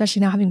think, especially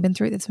now having been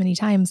through it this many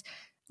times,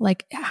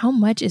 like how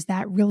much is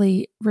that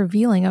really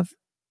revealing of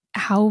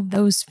how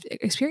those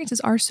experiences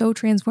are so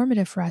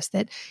transformative for us,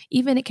 that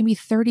even it can be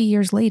 30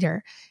 years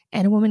later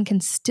and a woman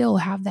can still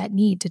have that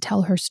need to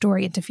tell her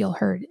story and to feel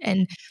heard.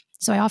 And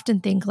so I often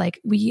think, like,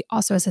 we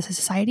also as a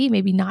society,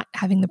 maybe not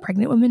having the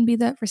pregnant women be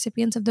the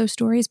recipients of those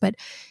stories, but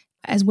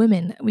as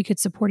women, we could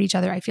support each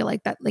other. I feel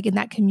like that, like in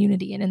that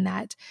community and in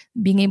that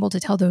being able to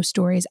tell those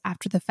stories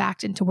after the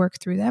fact and to work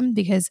through them,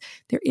 because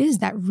there is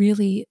that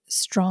really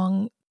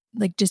strong,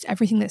 like just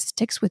everything that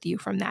sticks with you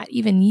from that,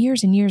 even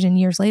years and years and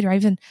years later. I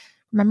even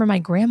remember my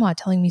grandma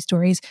telling me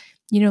stories,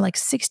 like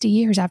 60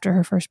 years after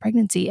her first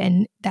pregnancy,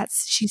 and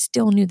she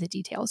still knew the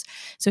details.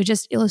 So it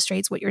just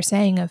illustrates what you're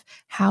saying of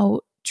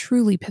how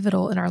truly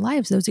pivotal in our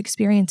lives those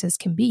experiences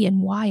can be,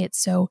 and why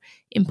it's so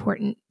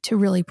important to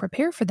really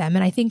prepare for them.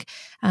 And I think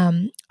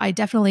I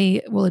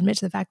definitely will admit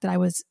to the fact that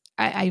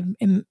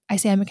I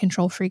say I'm a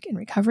control freak in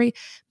recovery,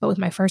 but with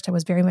my first, I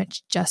was very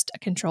much just a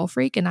control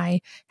freak, and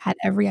I had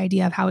every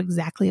idea of how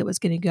exactly it was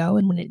going to go.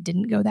 And when it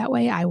didn't go that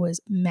way, I was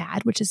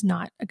mad, which is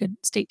not a good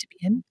state to be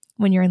in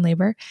when you're in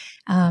labor.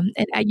 And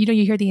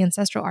you hear the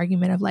ancestral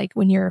argument of like,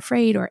 when you're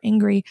afraid or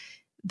angry,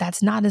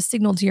 that's not a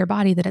signal to your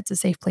body that it's a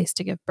safe place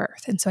to give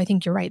birth. And so I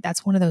think you're right.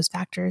 That's one of those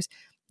factors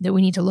that we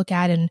need to look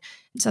at, and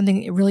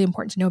something really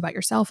important to know about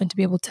yourself and to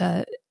be able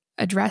to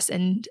address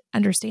and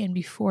understand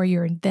before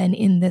you're then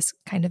in this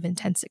kind of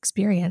intense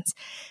experience.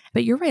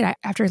 But you're right.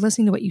 After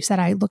listening to what you said,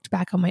 I looked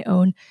back on my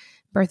own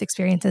birth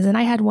experiences, and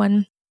I had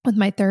one with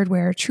my third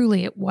where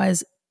truly it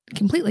was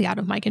completely out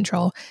of my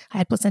control. I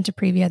had placenta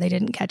previa, they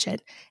didn't catch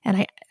it. And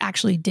I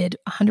actually did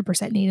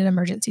 100% need an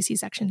emergency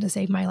C-section to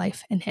save my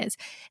life and his.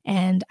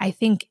 And I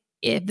think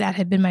if that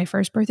had been my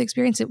first birth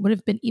experience, it would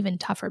have been even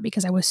tougher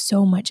because I was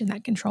so much in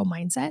that control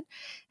mindset.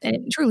 And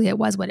it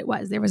was what it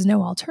was. There was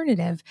no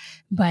alternative,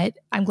 but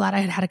I'm glad I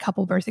had had a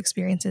couple birth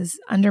experiences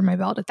under my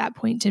belt at that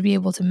point to be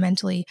able to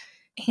mentally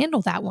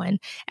handle that one.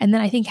 And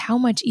then I think how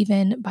much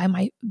even by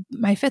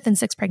my fifth and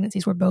sixth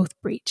pregnancies were both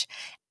breech.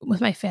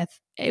 With my fifth,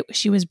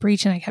 she was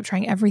breech and I kept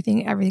trying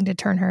everything to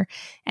turn her.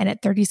 And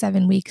at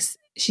 37 weeks,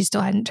 she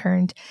still hadn't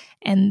turned.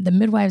 And the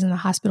midwives in the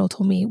hospital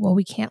told me, well,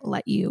 we can't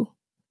let you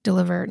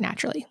deliver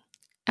naturally.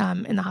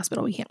 In the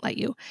hospital, we can't let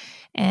you.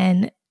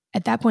 And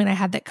at that point, I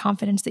had that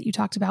confidence that you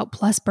talked about,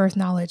 plus birth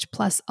knowledge,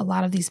 plus a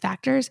lot of these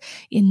factors,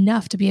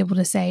 enough to be able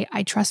to say,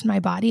 I trust my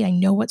body. I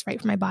know what's right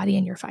for my body,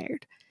 and you're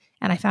fired.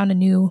 And I found a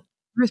new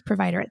birth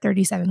provider at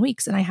 37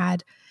 weeks, and I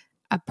had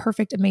a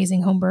perfect,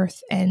 amazing home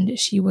birth, and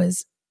she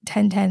was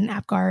 10-10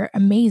 APGAR,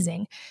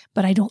 amazing.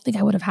 But I don't think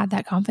I would have had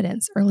that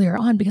confidence earlier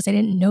on because I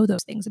didn't know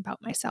those things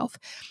about myself.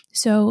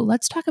 So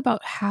let's talk about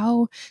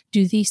how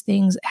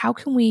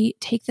can we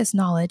take this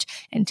knowledge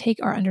and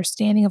take our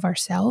understanding of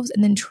ourselves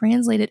and then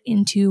translate it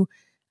into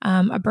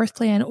a birth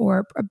plan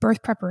or a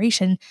birth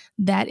preparation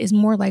that is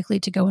more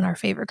likely to go in our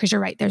favor. Because you're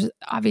right, there's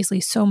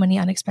obviously so many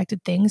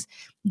unexpected things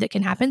that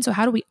can happen. So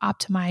how do we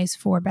optimize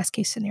for best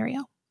case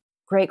scenario?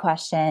 Great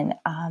question.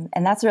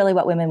 And that's really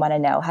what women want to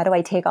know. How do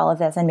I take all of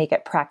this and make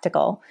it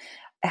practical?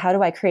 How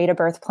do I create a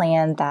birth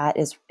plan that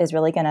is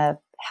really going to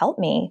help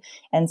me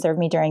and serve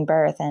me during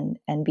birth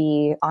and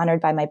be honored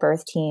by my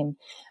birth team?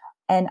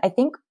 And I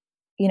think,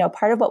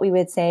 part of what we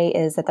would say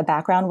is that the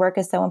background work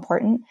is so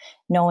important,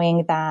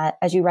 knowing that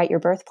as you write your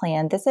birth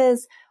plan, this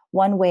is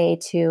one way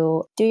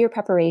to do your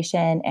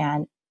preparation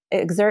and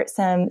exert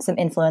some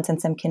influence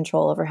and some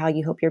control over how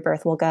you hope your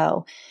birth will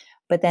go.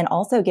 But then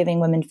also giving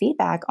women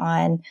feedback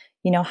on,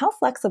 how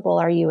flexible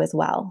are you as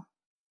well?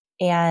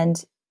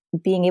 And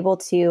being able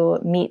to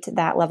meet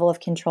that level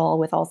of control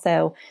with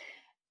also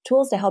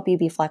tools to help you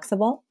be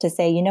flexible, to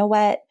say, you know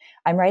what,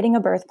 I'm writing a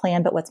birth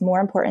plan, but what's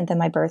more important than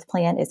my birth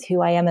plan is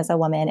who I am as a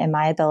woman and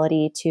my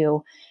ability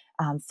to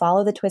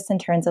follow the twists and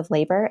turns of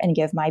labor and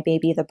give my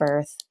baby the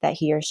birth that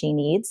he or she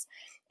needs.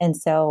 And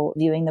so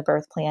viewing the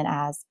birth plan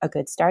as a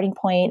good starting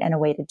point and a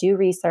way to do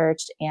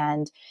research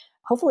and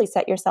hopefully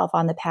set yourself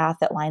on the path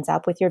that lines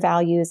up with your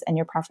values and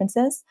your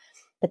preferences,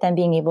 but then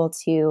being able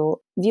to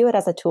view it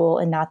as a tool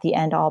and not the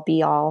end all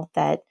be all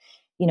that,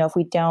 if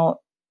we don't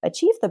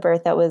achieve the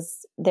birth that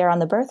was there on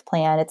the birth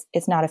plan,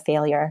 it's not a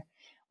failure.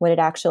 What it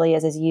actually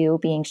is you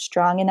being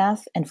strong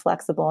enough and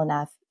flexible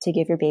enough to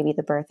give your baby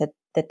the birth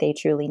that they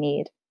truly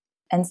need.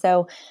 And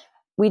so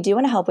we do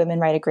want to help women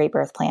write a great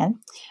birth plan.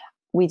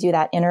 We do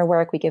that inner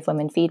work. We give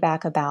women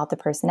feedback about the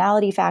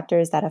personality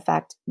factors that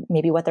affect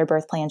maybe what their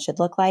birth plan should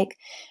look like.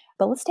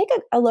 But let's take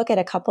a look at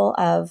a couple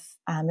of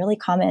really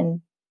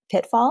common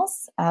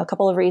pitfalls, a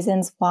couple of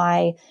reasons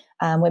why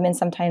women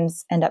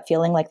sometimes end up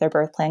feeling like their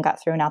birth plan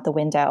got thrown out the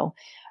window.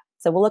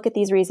 So we'll look at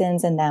these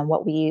reasons and then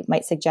what we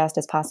might suggest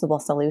as possible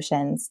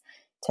solutions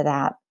to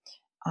that.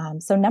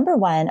 So number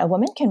one, a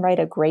woman can write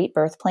a great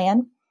birth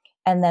plan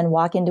and then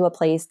walk into a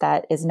place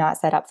that is not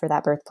set up for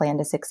that birth plan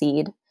to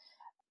succeed.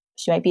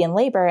 She might be in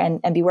labor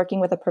and be working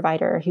with a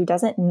provider who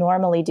doesn't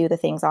normally do the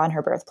things on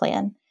her birth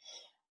plan.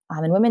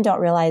 And women don't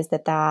realize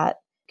that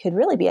could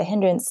really be a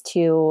hindrance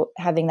to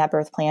having that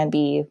birth plan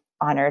be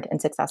honored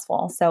and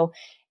successful. So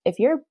if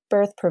your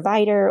birth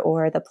provider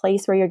or the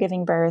place where you're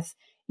giving birth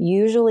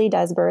usually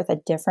does birth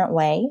a different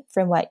way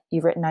from what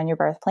you've written on your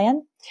birth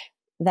plan,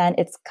 then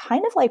it's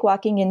kind of like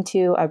walking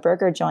into a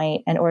burger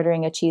joint and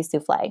ordering a cheese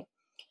souffle.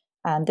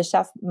 The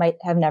chef might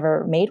have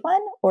never made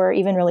one or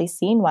even really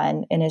seen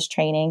one in his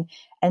training.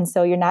 And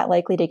so you're not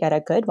likely to get a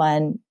good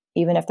one,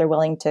 even if they're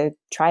willing to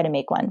try to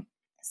make one.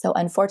 So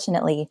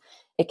unfortunately,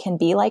 it can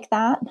be like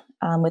that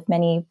with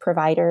many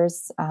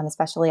providers,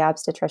 especially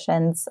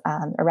obstetricians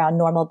around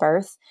normal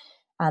birth.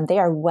 They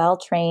are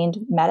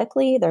well-trained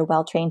medically. They're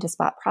well-trained to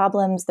spot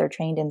problems. They're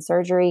trained in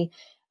surgery,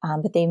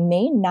 but they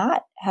may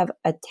not have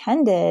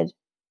attended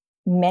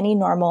many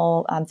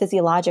normal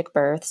physiologic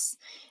births.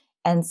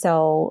 And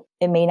so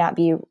it may not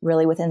be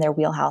really within their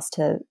wheelhouse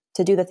to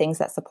do the things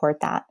that support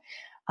that.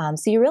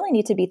 So you really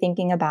need to be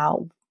thinking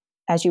about,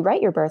 as you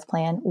write your birth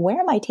plan, where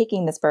am I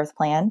taking this birth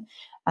plan?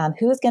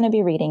 Who's going to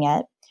be reading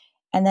it?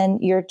 And then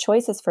your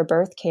choices for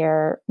birth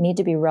care need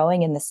to be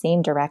rowing in the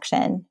same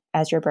direction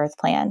as your birth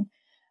plan.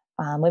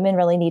 Women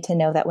really need to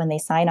know that when they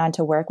sign on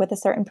to work with a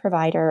certain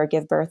provider or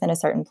give birth in a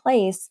certain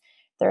place,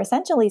 they're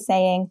essentially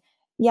saying,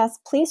 yes,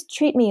 please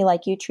treat me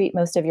like you treat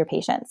most of your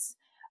patients.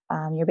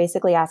 You're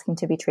basically asking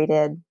to be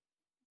treated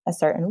a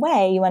certain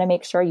way. You want to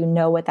make sure you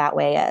know what that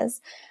way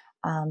is.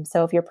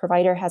 So if your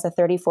provider has a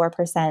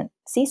 34%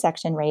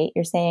 C-section rate,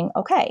 you're saying,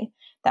 okay,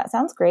 that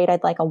sounds great.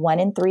 I'd like a 1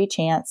 in 3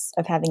 chance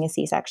of having a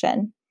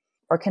C-section.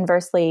 Or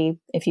conversely,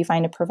 if you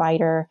find a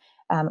provider,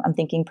 I'm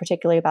thinking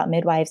particularly about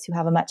midwives who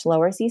have a much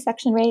lower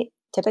C-section rate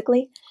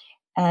typically,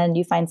 and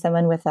you find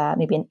someone with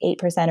maybe an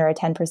 8% or a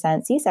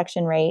 10%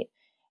 C-section rate,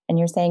 and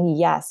you're saying,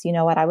 yes, you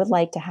know what, I would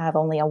like to have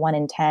only a 1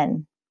 in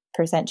 10%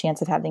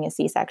 chance of having a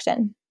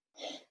C-section.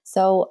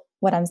 So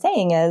what I'm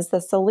saying is the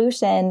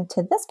solution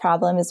to this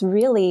problem is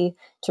really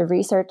to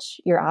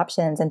research your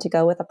options and to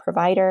go with a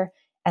provider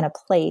and a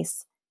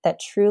place that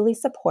truly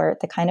support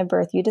the kind of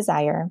birth you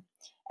desire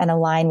and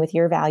align with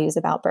your values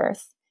about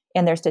birth.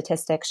 And their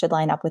statistics should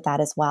line up with that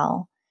as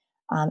well.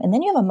 And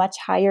then you have a much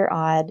higher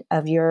odd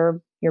of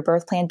your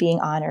birth plan being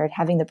honored,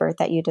 having the birth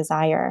that you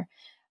desire.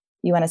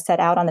 You want to set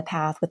out on the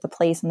path with the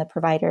place and the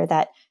provider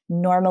that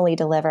normally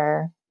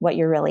deliver what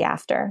you're really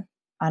after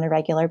on a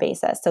regular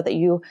basis, so that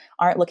you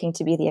aren't looking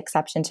to be the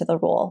exception to the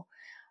rule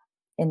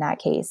in that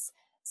case.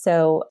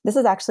 So this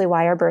is actually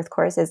why our birth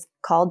course is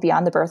called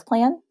Beyond the Birth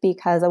Plan,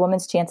 because a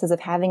woman's chances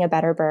of having a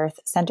better birth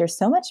center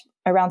so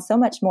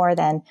much more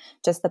than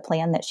just the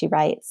plan that she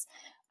writes.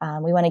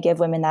 We want to give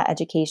women that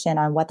education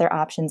on what their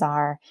options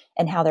are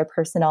and how their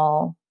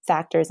personal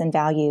factors and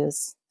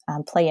values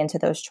play into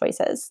those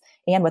choices,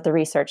 and what the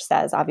research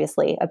says,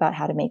 obviously, about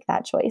how to make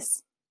that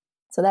choice.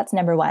 So that's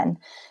number one.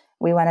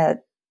 We want to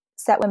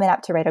set women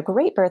up to write a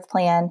great birth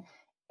plan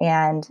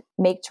and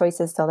make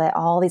choices so that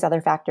all these other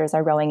factors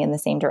are rowing in the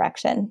same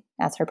direction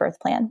as her birth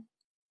plan.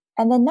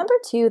 And then number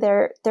two,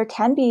 there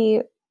can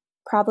be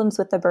problems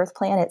with the birth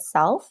plan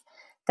itself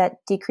that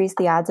decrease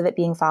the odds of it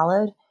being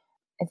followed.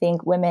 I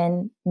think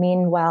women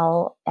mean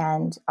well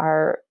and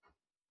are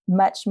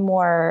much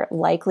more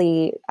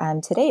likely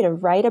today to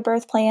write a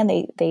birth plan.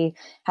 They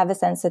have a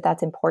sense that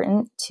that's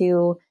important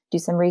to do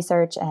some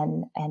research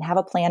and have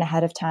a plan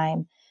ahead of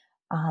time.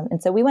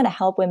 And so we want to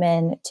help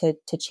women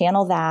to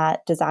channel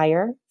that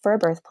desire for a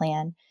birth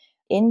plan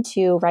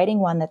into writing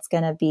one that's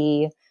going to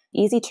be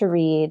easy to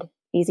read,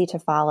 easy to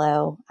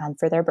follow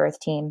for their birth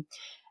team.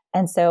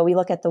 And so we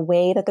look at the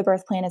way that the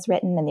birth plan is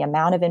written and the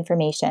amount of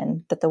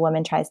information that the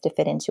woman tries to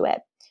fit into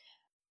it.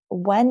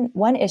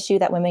 One issue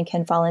that women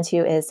can fall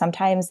into is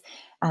sometimes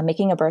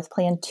making a birth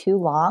plan too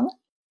long.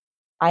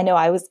 I know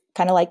I was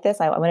kind of like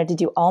this. I wanted to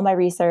do all my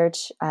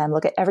research,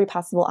 look at every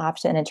possible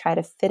option and try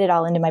to fit it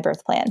all into my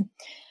birth plan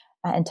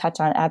and touch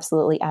on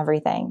absolutely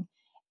everything.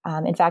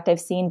 In fact,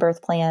 I've seen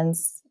birth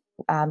plans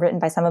written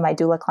by some of my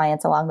doula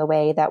clients along the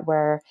way that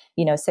were,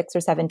 6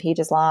 or 7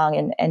 pages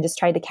long and just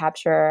tried to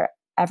capture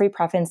every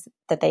preference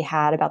that they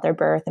had about their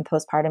birth and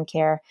postpartum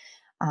care.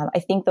 I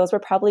think those were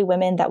probably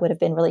women that would have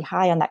been really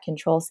high on that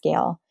control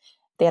scale.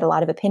 They had a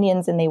lot of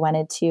opinions and they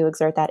wanted to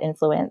exert that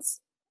influence,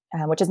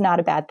 which is not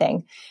a bad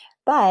thing.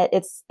 But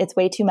it's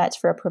way too much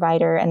for a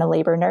provider and a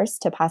labor nurse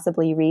to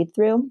possibly read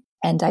through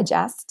and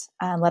digest,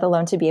 let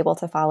alone to be able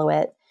to follow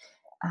it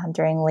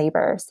during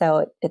labor.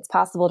 So it's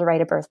possible to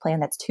write a birth plan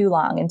that's too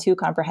long and too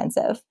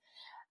comprehensive.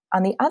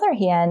 On the other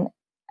hand,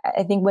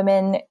 I think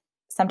women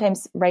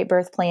sometimes write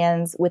birth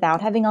plans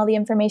without having all the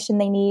information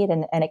they need,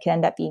 and it can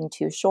end up being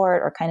too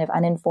short or kind of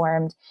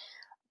uninformed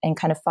and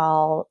kind of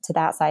fall to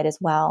that side as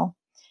well.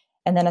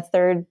 And then a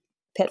third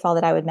pitfall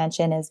that I would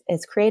mention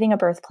is creating a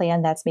birth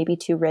plan that's maybe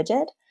too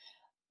rigid.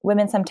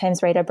 Women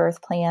sometimes write a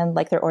birth plan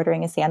like they're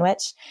ordering a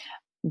sandwich.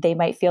 They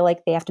might feel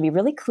like they have to be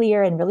really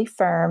clear and really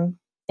firm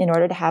in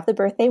order to have the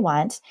birth they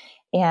want.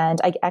 And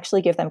I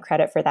actually give them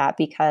credit for that,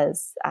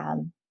 because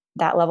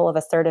that level of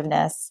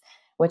assertiveness,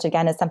 which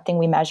again is something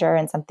we measure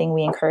and something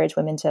we encourage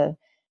women to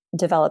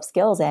develop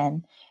skills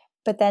in.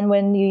 But then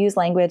when you use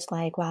language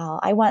like, well,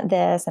 I want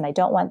this and I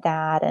don't want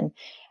that, and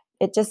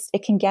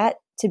it can get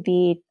to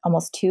be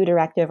almost too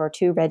directive or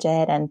too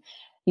rigid, and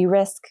you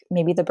risk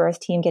maybe the birth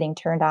team getting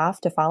turned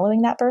off to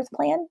following that birth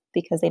plan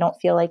because they don't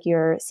feel like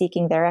you're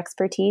seeking their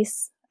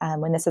expertise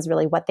when this is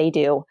really what they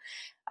do,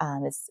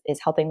 is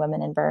helping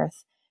women in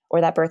birth.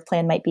 Or that birth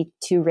plan might be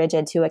too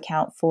rigid to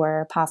account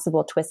for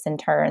possible twists and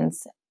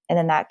turns. And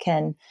then that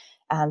can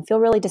feel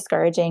really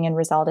discouraging and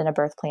result in a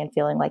birth plan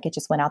feeling like it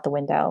just went out the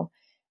window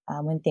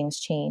when things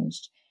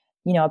changed.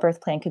 A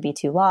birth plan could be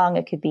too long.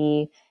 It could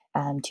be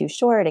too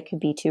short. It could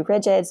be too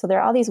rigid. So there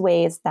are all these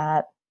ways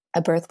that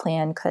a birth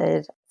plan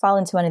could fall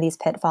into one of these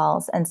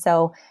pitfalls. And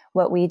so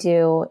what we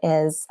do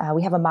is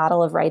we have a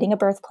model of writing a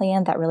birth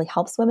plan that really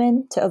helps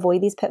women to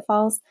avoid these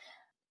pitfalls.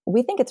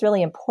 We think it's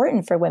really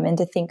important for women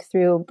to think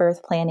through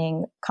birth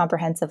planning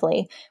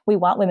comprehensively. We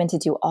want women to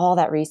do all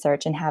that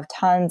research and have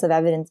tons of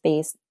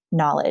evidence-based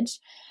knowledge,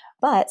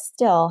 but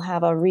still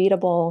have a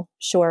readable,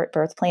 short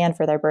birth plan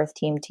for their birth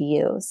team to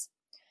use.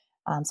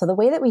 So the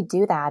way that we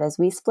do that is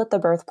we split the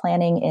birth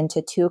planning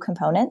into 2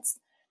 components,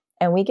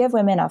 and we give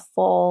women a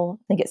full,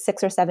 I think it's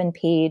 6 or 7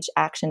 page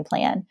action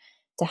plan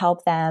to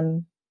help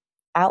them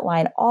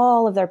outline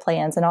all of their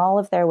plans and all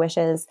of their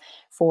wishes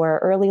for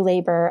early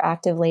labor,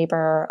 active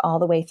labor, all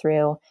the way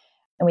through.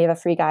 And we have a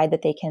free guide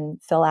that they can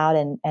fill out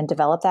and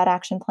develop that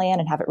action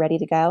plan and have it ready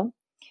to go.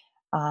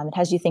 It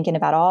has you thinking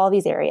about all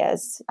these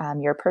areas,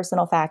 your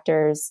personal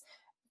factors.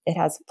 It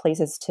has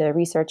places to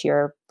research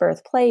your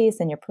birthplace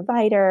and your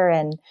provider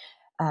and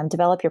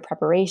develop your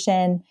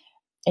preparation.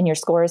 And your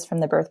scores from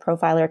the birth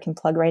profiler can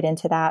plug right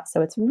into that.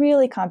 So it's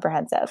really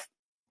comprehensive.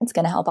 It's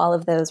going to help all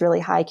of those really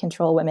high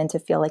control women to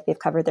feel like they've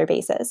covered their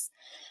bases.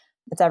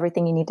 It's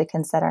everything you need to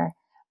consider.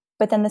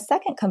 But then the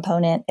second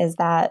component is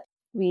that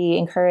we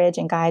encourage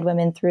and guide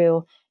women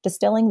through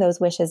distilling those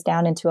wishes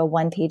down into a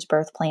 1-page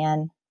birth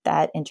plan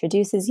that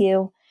introduces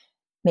you,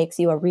 makes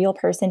you a real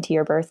person to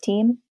your birth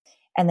team,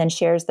 and then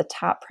shares the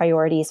top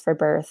priorities for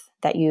birth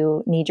that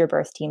you need your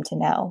birth team to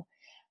know.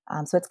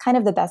 So it's kind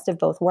of the best of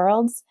both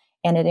worlds,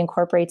 and it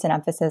incorporates an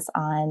emphasis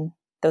on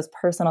those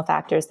personal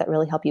factors that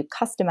really help you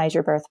customize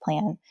your birth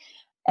plan,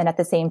 and at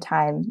the same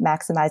time,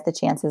 maximize the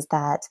chances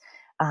that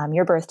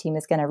your birth team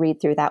is going to read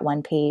through that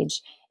one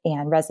page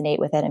and resonate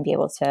with it and be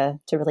able to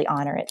really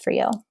honor it for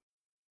you.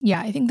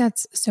 Yeah, I think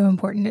that's so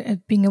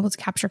important, being able to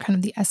capture kind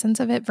of the essence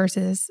of it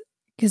versus,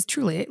 because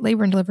truly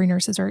labor and delivery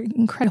nurses are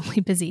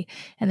incredibly busy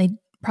and they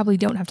probably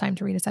don't have time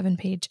to read a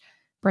 7-page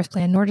birth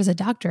plan, nor does a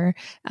doctor.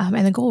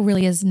 And the goal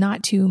really is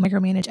not to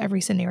micromanage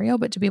every scenario,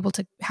 but to be able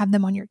to have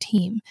them on your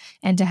team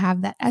and to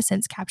have that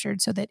essence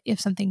captured so that if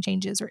something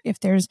changes or if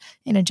there's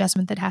an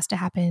adjustment that has to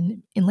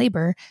happen in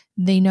labor,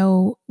 they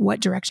know what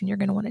direction you're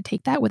going to want to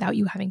take that without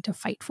you having to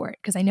fight for it.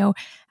 Because I know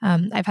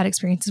I've had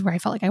experiences where I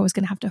felt like I was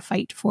going to have to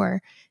fight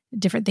for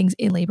different things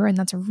in labor. And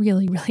that's a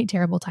really, really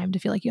terrible time to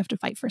feel like you have to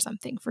fight for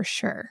something, for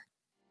sure.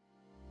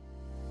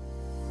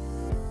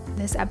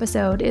 This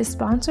episode is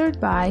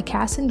sponsored by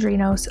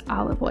Casandrinos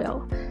Olive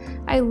Oil.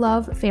 I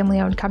love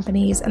family-owned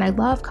companies, and I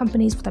love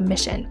companies with a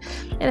mission,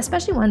 and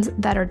especially ones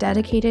that are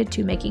dedicated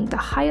to making the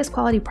highest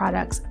quality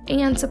products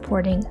and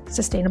supporting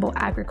sustainable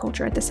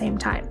agriculture at the same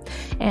time.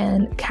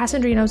 And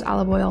Casandrinos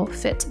Olive Oil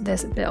fits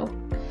this bill.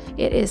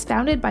 It is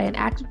founded by an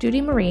active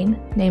duty Marine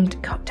named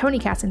Tony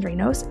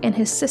Casandrinos and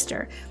his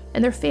sister,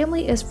 and their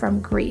family is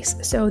from Greece.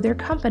 So their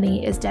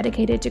company is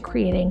dedicated to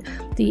creating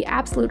the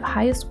absolute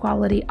highest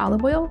quality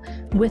olive oil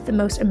with the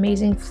most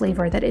amazing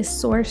flavor that is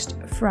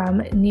sourced from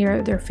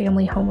near their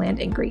family homeland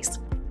in Greece.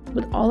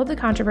 With all of the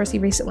controversy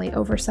recently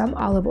over some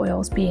olive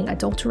oils being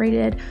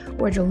adulterated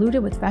or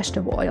diluted with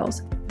vegetable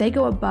oils, they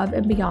go above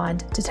and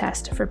beyond to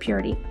test for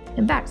purity.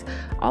 In fact,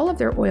 all of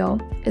their oil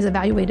is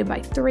evaluated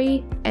by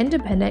 3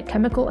 independent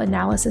chemical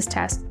analysis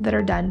tests that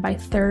are done by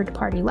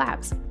third-party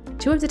labs.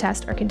 2 of the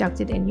tests are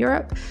conducted in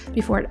Europe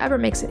before it ever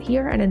makes it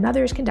here, and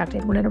another is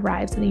conducted when it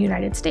arrives in the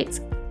United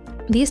States.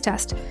 These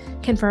tests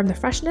confirm the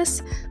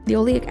freshness, the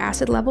oleic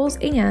acid levels,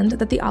 and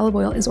that the olive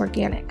oil is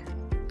organic.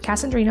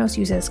 Casandrinos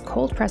uses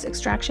cold press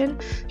extraction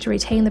to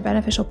retain the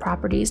beneficial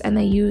properties, and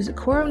they use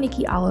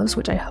Koroniki olives,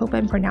 which I hope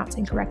I'm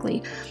pronouncing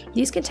correctly.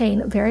 These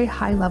contain very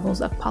high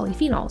levels of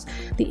polyphenols,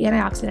 the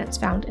antioxidants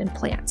found in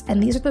plants, and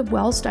these are the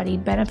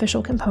well-studied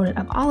beneficial component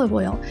of olive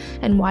oil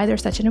and why they're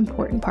such an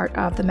important part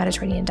of the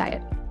Mediterranean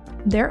diet.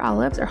 Their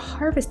olives are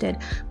harvested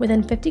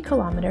within 50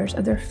 kilometers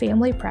of their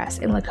family press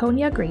in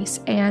Laconia, Greece,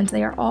 and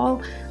they are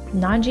all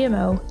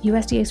non-GMO,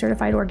 USDA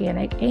certified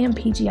organic, and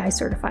PGI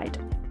certified.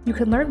 You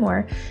can learn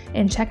more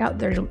and check out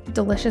their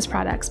delicious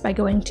products by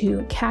going to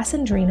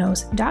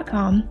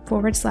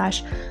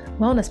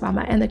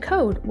casandrinos.com/wellnessmama, and the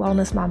code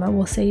wellnessmama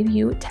will save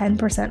you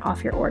 10%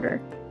 off your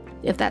order.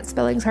 If that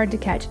spelling's hard to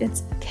catch,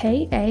 it's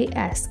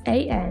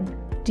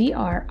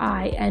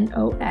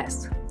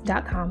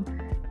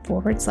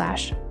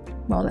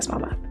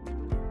KASANDRINOS.com/wellnessmama.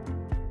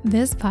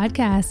 This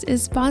podcast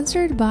is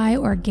sponsored by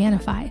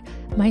Organifi,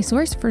 my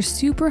source for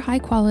super high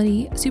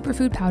quality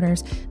superfood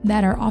powders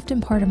that are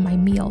often part of my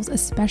meals,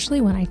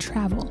 especially when I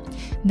travel.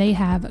 They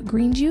have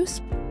green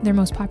juice, their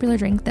most popular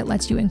drink that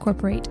lets you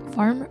incorporate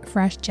farm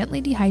fresh,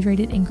 gently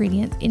dehydrated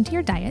ingredients into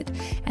your diet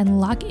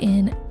and lock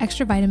in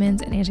extra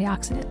vitamins and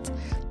antioxidants.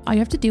 All you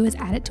have to do is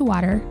add it to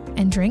water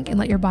and drink and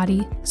let your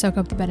body soak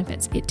up the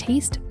benefits. It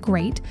tastes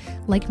great,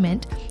 like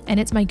mint, and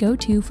it's my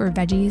go-to for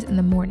veggies in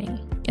the morning.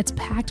 It's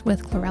packed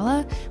with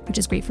chlorella, which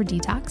is great for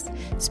detox,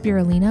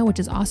 spirulina, which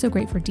is also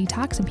great for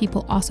detox and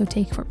people also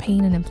take for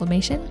pain and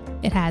inflammation.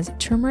 It has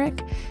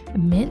turmeric,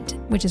 mint,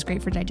 which is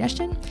great for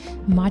digestion,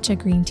 matcha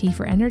green tea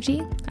for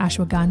energy,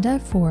 ashwagandha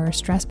for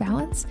stress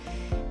balance,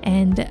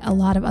 and a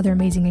lot of other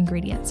amazing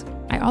ingredients.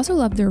 I also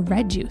love their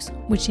red juice,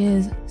 which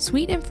is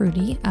sweet and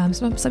fruity.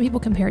 Some people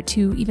compare it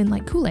to even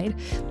like Kool-Aid,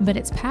 but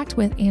it's packed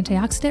with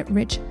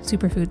antioxidant-rich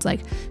superfoods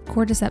like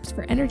cordyceps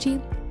for energy,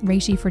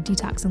 reishi for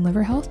detox and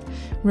liver health,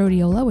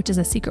 rhodiola, which is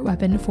a secret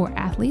weapon for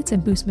athletes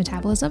and boosts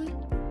metabolism,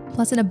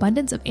 plus an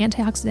abundance of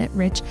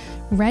antioxidant-rich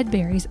red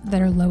berries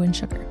that are low in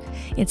sugar.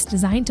 It's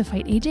designed to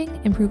fight aging,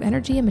 improve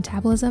energy and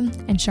metabolism,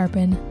 and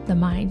sharpen the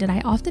mind, and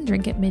I often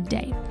drink it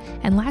midday.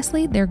 And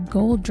lastly, their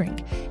gold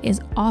drink is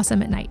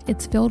awesome at night.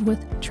 It's filled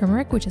with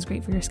turmeric, which is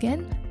great for your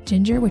skin,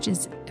 ginger, which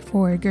is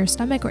for your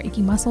stomach or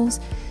achy muscles,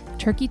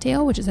 turkey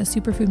tail, which is a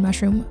superfood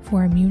mushroom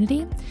for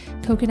immunity,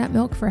 coconut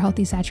milk for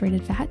healthy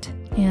saturated fat,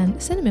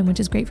 and cinnamon, which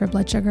is great for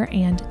blood sugar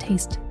and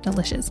tastes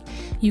delicious.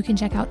 You can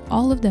check out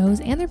all of those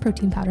and their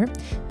protein powder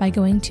by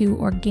going to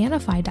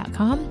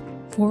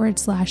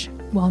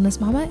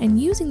Organifi.com/wellnessmama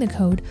and using the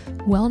code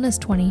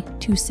wellness20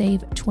 to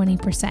save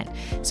 20%.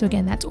 So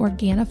again, that's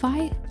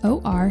Organifi,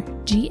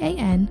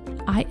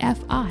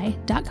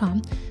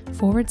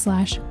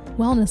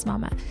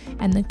 ORGANIFI.com/wellnessmama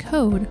and the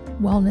code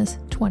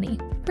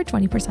wellness20 for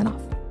 20%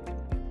 off.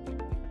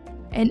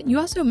 And you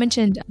also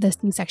mentioned the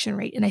C-section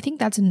rate, and I think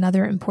that's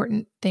another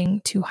important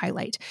thing to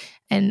highlight.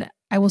 And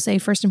I will say,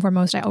 first and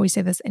foremost, I always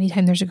say this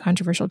anytime there's a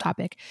controversial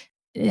topic,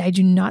 I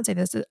do not say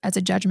this as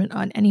a judgment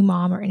on any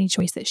mom or any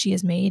choice that she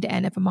has made.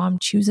 And if a mom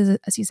chooses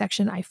a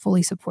C-section, I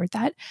fully support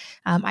that.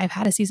 I've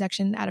had a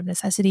C-section out of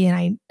necessity,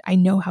 and I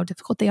know how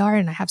difficult they are.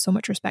 And I have so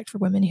much respect for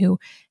women who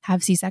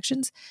have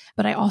C-sections.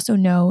 But I also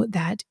know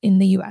that in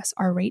the US,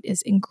 our rate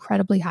is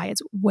incredibly high.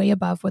 It's way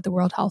above what the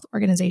World Health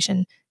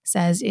Organization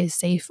says is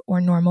safe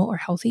or normal or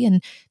healthy.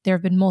 And there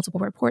have been multiple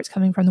reports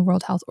coming from the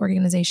World Health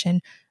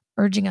Organization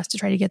urging us to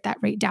try to get that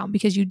rate down,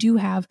 because you do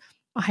have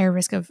a higher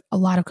risk of a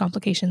lot of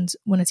complications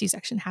when a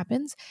C-section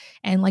happens.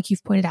 And like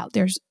you've pointed out,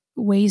 there's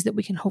ways that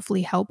we can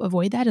hopefully help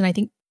avoid that. And I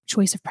think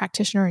choice of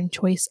practitioner and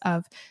choice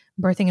of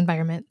birthing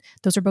environment,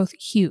 those are both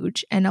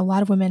huge. And a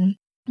lot of women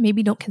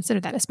maybe don't consider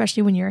that,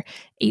 especially when you're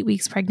 8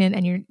 weeks pregnant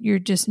and you're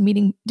just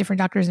meeting different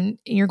doctors and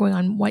you're going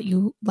on what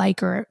you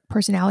like or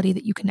personality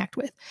that you connect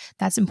with.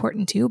 That's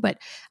important too. But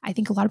I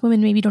think a lot of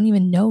women maybe don't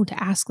even know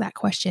to ask that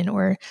question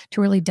or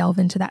to really delve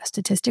into that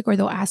statistic, or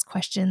they'll ask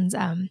questions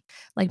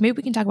like, maybe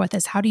we can talk about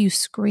this. How do you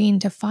screen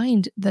to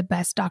find the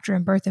best doctor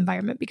and birth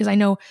environment? Because I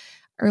know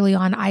early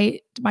on,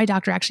 my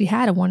doctor actually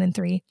had a 1 in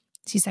 3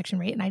 C-section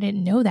rate. And I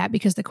didn't know that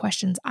because the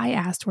questions I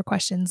asked were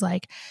questions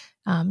like,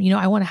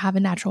 I want to have a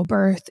natural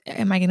birth.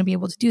 Am I going to be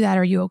able to do that?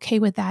 Are you okay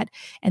with that?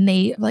 And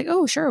they like,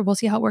 oh, sure, we'll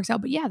see how it works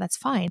out. But yeah, that's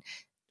fine.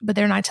 But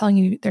they're not telling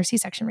you their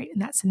C-section rate in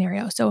that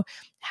scenario. So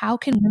how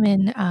can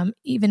women,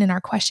 even in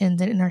our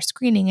questions and in our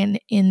screening and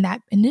in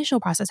that initial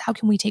process, how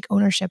can we take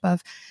ownership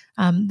of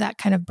that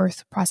kind of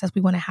birth process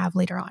we want to have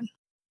later on?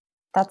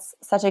 That's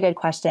such a good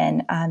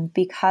question,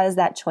 because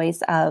that choice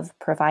of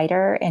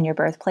provider and your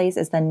birthplace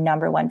is the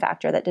number one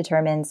factor that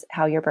determines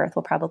how your birth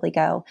will probably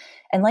go.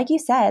 And like you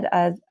said,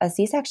 a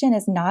C-section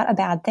is not a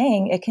bad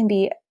thing. It can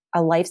be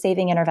a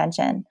life-saving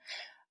intervention.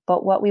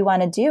 But what we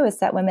want to do is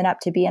set women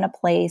up to be in a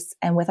place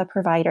and with a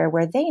provider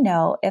where they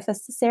know if a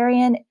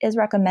cesarean is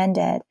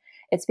recommended,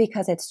 it's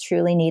because it's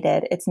truly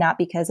needed. It's not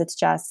because it's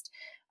just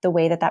the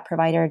way that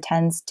provider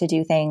tends to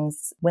do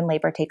things when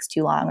labor takes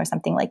too long or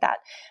something like that.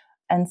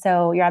 And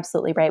so you're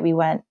absolutely right. We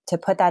want to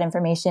put that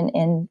information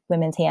in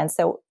women's hands.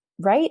 So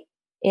right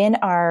in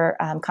our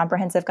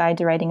comprehensive guide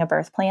to writing a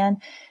birth plan,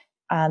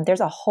 there's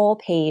a whole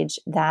page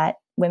that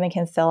women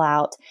can fill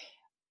out,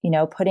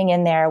 putting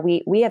in there.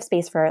 We have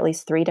space for at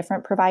least 3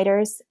 different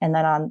providers, and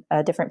then on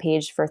a different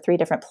page for 3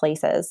 different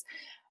places,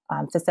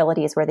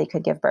 facilities where they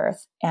could give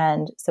birth.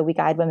 And so we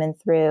guide women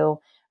through,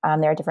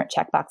 there are different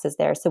check boxes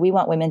there. So we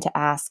want women to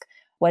ask,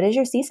 what is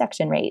your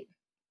C-section rate?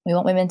 We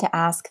want women to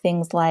ask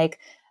things like,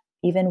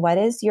 even what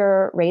is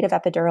your rate of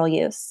epidural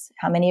use?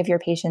 How many of your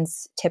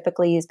patients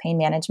typically use pain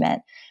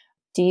management?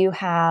 Do you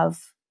have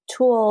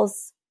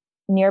tools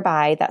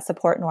nearby that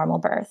support normal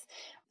birth,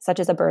 such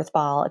as a birth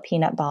ball, a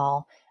peanut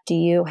ball? Do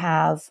you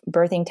have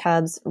birthing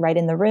tubs right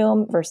in the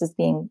room versus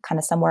being kind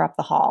of somewhere up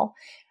the hall,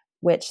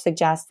 which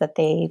suggests that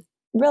they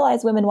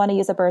realize women want to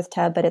use a birth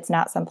tub, but it's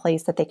not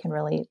someplace that they can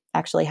really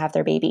actually have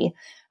their baby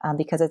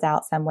because it's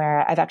out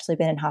somewhere. I've actually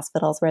been in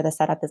hospitals where the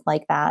setup is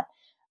like that.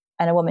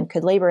 And a woman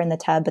could labor in the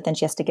tub, but then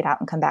she has to get out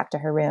and come back to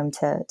her room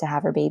to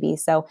have her baby.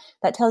 So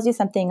that tells you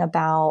something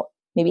about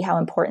maybe how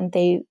important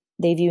they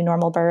view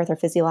normal birth or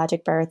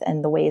physiologic birth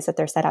and the ways that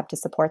they're set up to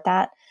support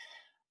that.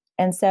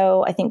 And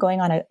so I think going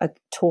on a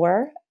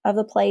tour of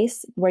the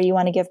place where you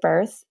want to give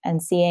birth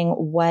and seeing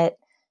what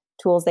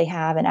tools they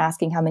have and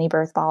asking how many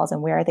birth balls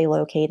and where are they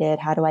located,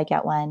 how do I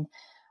get one?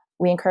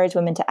 We encourage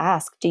women to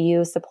ask, do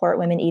you support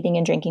women eating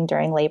and drinking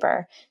during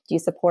labor? Do you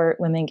support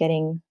women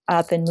getting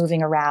up and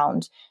moving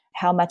around?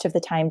 How much of the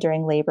time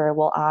during labor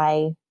will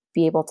I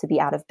be able to be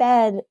out of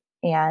bed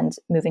and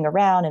moving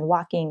around and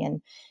walking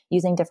and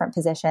using different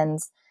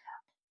positions?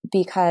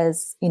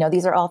 Because,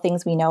 these are all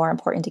things we know are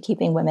important to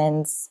keeping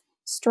women's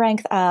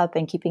strength up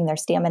and keeping their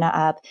stamina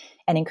up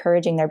and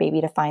encouraging their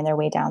baby to find their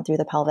way down through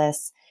the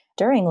pelvis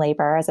during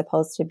labor, as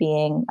opposed to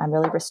being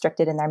really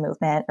restricted in their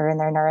movement or in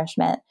their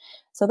nourishment.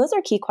 So those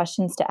are key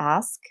questions to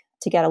ask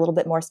to get a little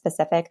bit more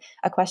specific.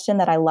 A question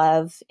that I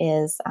love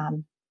is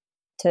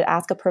to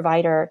ask a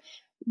provider,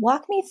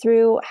 walk me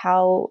through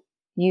how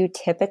you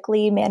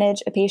typically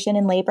manage a patient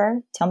in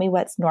labor. Tell me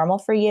what's normal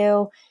for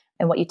you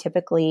and what you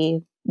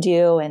typically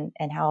do and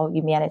how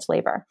you manage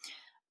labor.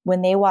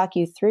 When they walk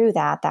you through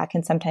that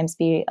can sometimes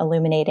be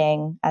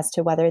illuminating as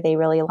to whether they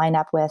really line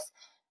up with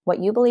what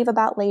you believe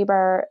about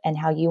labor and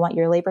how you want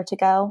your labor to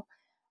go.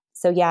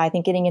 So yeah, I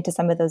think getting into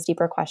some of those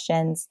deeper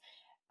questions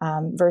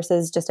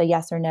versus just a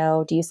yes or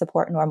no, do you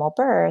support normal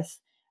birth?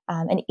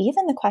 And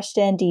even the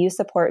question, do you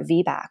support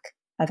VBAC?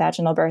 A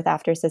vaginal birth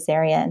after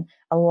cesarean.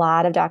 A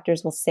lot of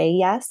doctors will say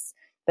yes,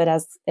 but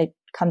as it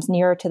comes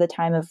nearer to the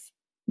time of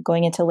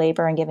going into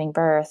labor and giving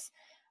birth,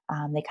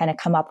 they kind of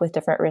come up with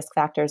different risk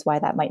factors why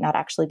that might not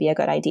actually be a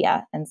good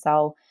idea. And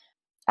so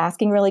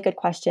asking really good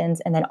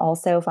questions and then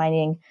also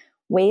finding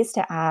ways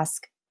to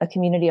ask a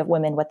community of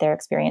women what their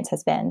experience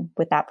has been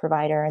with that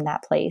provider in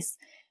that place,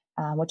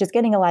 which is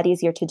getting a lot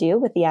easier to do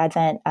with the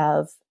advent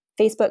of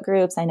Facebook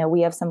groups. I know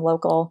we have some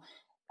local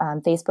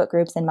Facebook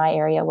groups in my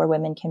area where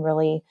women can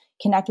really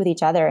connect with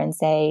each other and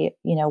say,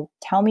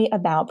 tell me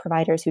about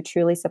providers who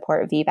truly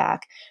support VBAC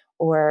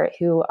or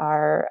who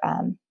are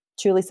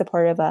truly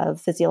supportive of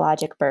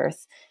physiologic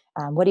birth.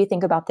 What do you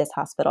think about this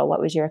hospital?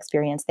 What was your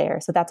experience there?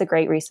 So that's a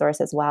great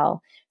resource as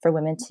well for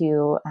women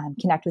to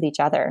connect with each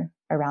other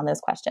around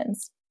those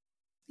questions.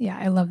 Yeah,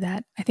 I love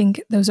that. I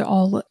think those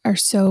are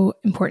so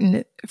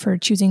important for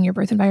choosing your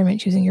birth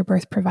environment, choosing your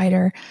birth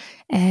provider.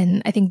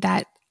 And I think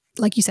that,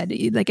 like you said,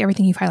 like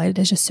everything you've highlighted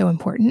is just so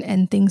important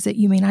and things that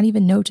you may not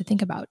even know to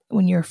think about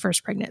when you're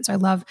first pregnant. So I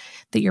love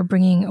that you're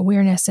bringing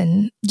awareness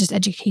and just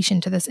education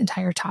to this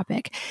entire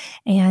topic.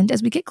 And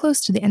as we get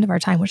close to the end of our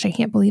time, which I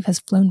can't believe has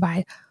flown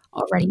by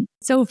already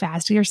so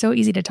fast, you're so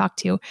easy to talk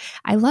to.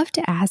 I love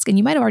to ask, and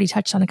you might have already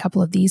touched on a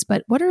couple of these,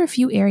 but what are a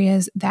few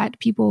areas that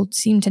people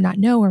seem to not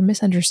know or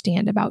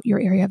misunderstand about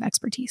your area of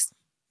expertise?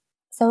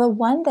 So the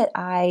one that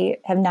I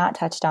have not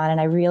touched on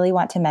and I really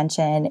want to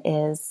mention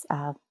is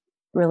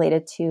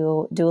related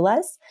to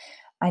doulas.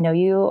 I know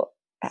you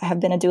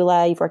have been a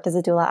doula, you've worked as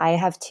a doula, I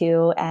have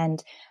too,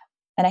 and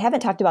I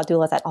haven't talked about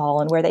doulas at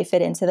all and where they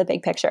fit into the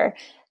big picture.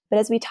 But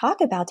as we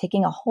talk about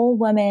taking a whole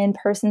woman,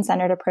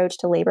 person-centered approach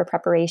to labor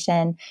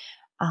preparation,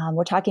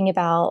 we're talking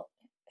about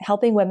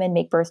helping women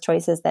make birth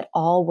choices that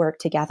all work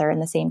together in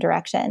the same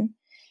direction.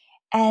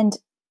 And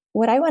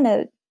what I want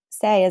to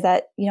say is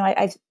that,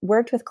 I've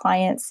worked with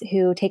clients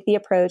who take the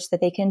approach that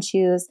they can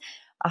choose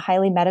a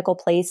highly medical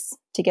place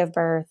to give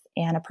birth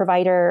and a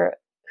provider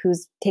who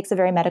takes a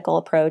very medical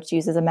approach,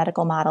 uses a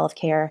medical model of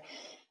care.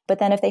 But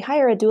then if they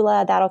hire a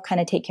doula, that'll kind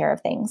of take care of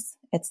things.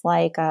 It's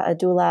like a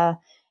doula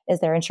is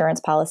their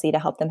insurance policy to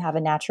help them have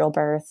a natural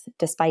birth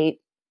despite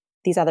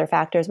these other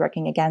factors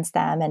working against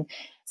them. And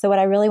so what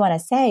I really want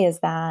to say is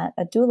that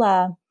a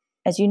doula,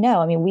 as you know,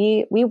 I mean,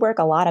 we work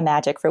a lot of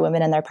magic for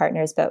women and their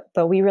partners,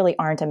 but we really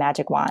aren't a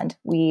magic wand.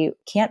 We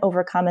can't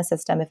overcome a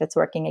system if it's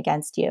working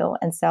against you.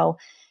 And so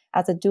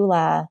as a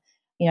doula,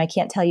 I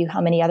can't tell you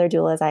how many other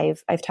doulas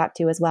I've talked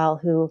to as well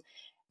who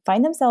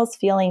find themselves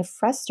feeling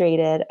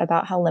frustrated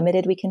about how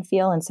limited we can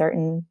feel in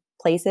certain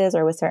places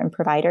or with certain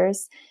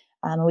providers.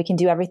 And we can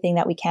do everything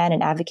that we can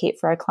and advocate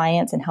for our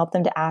clients and help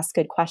them to ask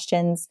good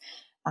questions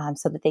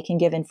so that they can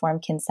give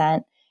informed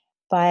consent.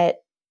 But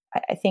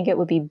I think it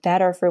would be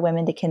better for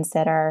women to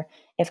consider,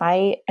 if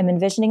I am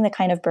envisioning the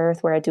kind of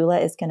birth where a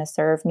doula is going to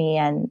serve me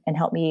and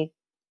help me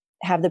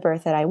have the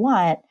birth that I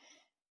want,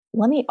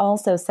 let me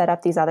also set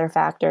up these other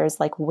factors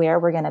like where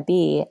we're going to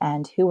be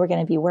and who we're going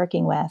to be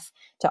working with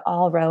to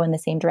all row in the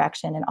same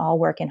direction and all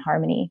work in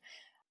harmony.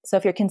 So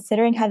if you're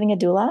considering having a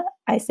doula,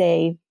 I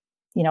say,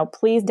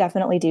 please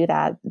definitely do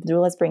that.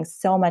 Doulas bring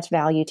so much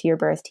value to your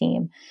birth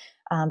team.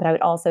 But I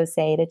would also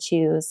say to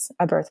choose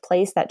a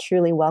birthplace that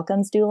truly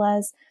welcomes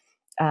doulas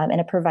and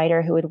a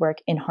provider who would work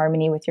in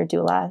harmony with your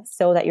doula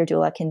so that your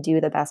doula can do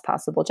the best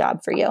possible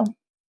job for you.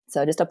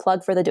 So just a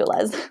plug for the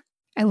doulas.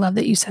 I love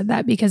that you said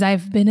that because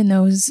I've been in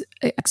those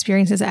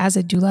experiences as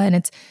a doula, and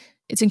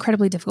it's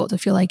incredibly difficult to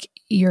feel like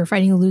you're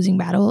fighting a losing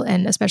battle,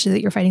 and especially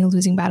that you're fighting a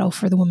losing battle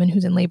for the woman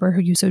who's in labor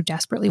who you so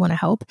desperately want to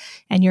help.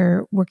 And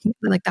you're working,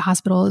 like the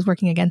hospital is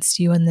working against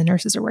you and the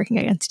nurses are working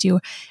against you.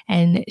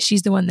 And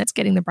she's the one that's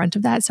getting the brunt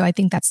of that. So I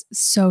think that's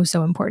so,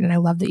 so important. And I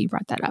love that you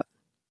brought that up.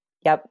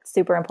 Yep.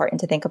 Super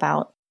important to think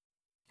about.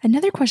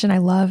 Another question I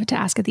love to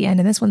ask at the end,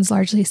 and this one's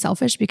largely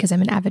selfish because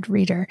I'm an avid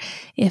reader,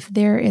 if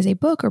there is a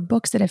book or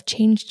books that have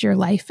changed your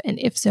life, and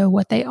if so,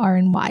 what they are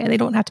and why. They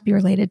don't have to be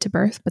related to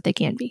birth, but they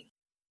can be.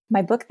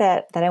 My book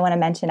that I want to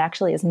mention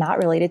actually is not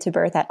related to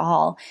birth at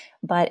all,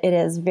 but it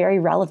is very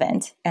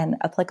relevant and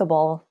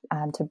applicable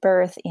to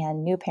birth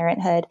and new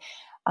parenthood.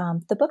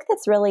 The book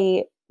that's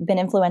really been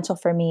influential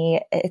for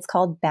me, it's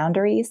called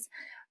Boundaries.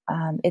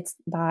 It's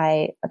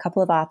by a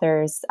couple of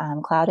authors,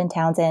 Cloud and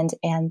Townsend,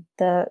 and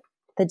the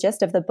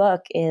gist of the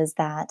book is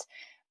that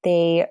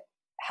they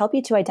help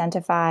you to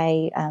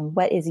identify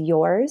what is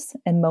yours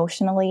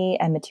emotionally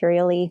and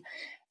materially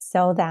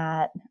so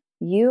that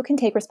you can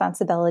take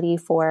responsibility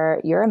for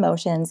your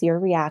emotions, your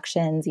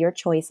reactions, your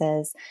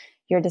choices,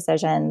 your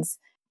decisions.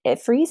 It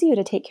frees you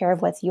to take care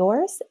of what's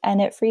yours, and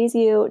it frees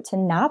you to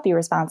not be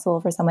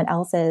responsible for someone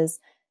else's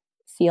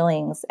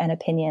feelings and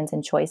opinions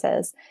and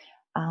choices.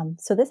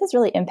 So this has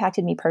really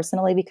impacted me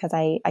personally because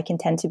I can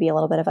tend to be a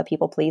little bit of a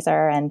people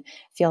pleaser and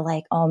feel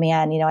like, oh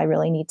man, I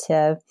really need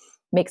to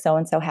make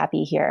so-and-so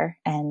happy here.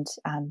 And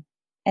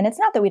it's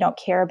not that we don't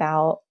care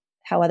about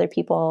how other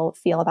people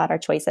feel about our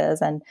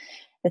choices and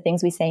the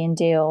things we say and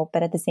do,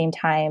 but at the same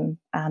time,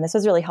 this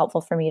was really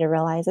helpful for me to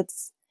realize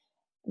it's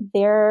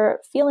their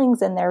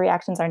feelings and their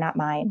reactions are not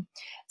mine.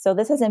 So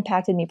this has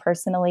impacted me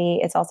personally.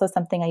 It's also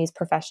something I use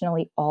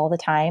professionally all the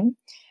time,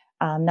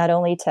 not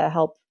only to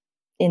help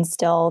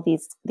instill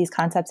these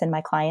concepts in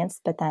my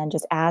clients, but then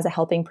just as a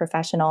helping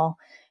professional,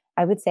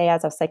 I would say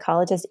as a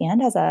psychologist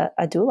and as a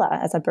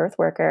doula, as a birth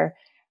worker,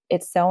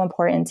 it's so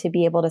important to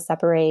be able to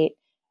separate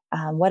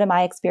what am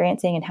I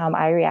experiencing and how am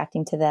I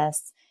reacting to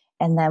this?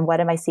 And then what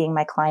am I seeing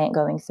my client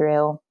going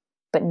through,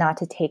 but not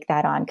to take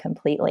that on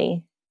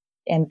completely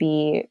and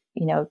be,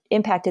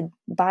 impacted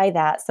by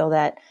that so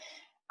that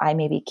I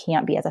maybe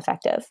can't be as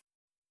effective.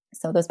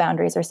 So those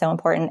boundaries are so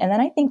important. And then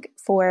I think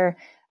for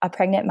a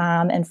pregnant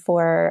mom and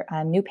for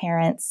new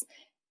parents,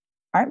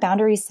 aren't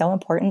boundaries so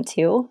important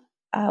too?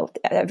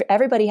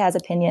 everybody has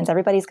opinions.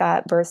 Everybody's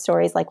got birth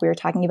stories like we were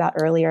talking about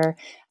earlier.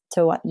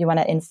 So you want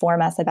to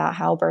inform us about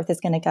how birth is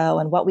going to go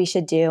and what we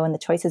should do and the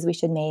choices we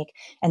should make.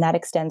 And that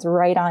extends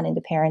right on into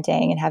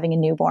parenting and having a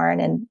newborn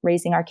and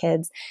raising our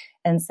kids.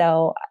 And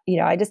so,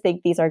 I just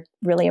think these are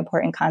really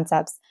important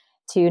concepts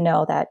to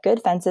know that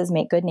good fences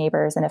make good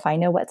neighbors. And if I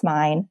know what's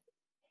mine,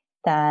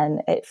 then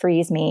it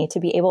frees me to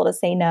be able to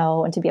say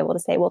no and to be able to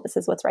say, well, this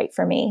is what's right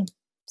for me.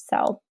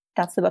 So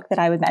that's the book that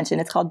I would mention.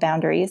 It's called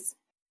Boundaries.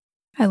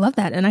 I love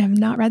that. And I have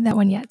not read that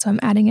one yet. So I'm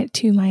adding it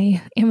to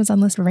my Amazon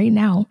list right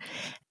now.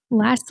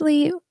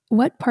 Lastly,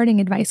 what parting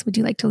advice would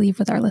you like to leave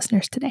with our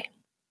listeners today?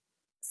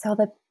 So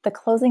the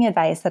closing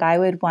advice that I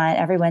would want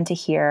everyone to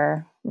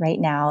hear right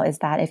now is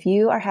that if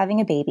you are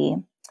having a baby,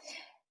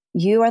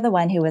 you are the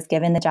one who was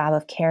given the job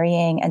of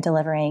carrying and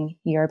delivering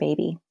your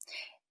baby,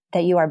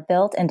 that you are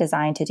built and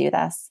designed to do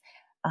this.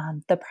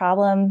 The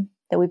problem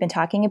that we've been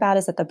talking about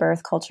is that the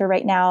birth culture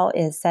right now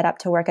is set up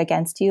to work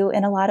against you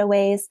in a lot of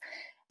ways,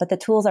 but the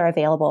tools are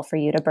available for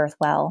you to birth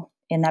well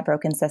in that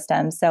broken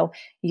system. So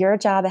your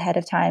job ahead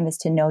of time is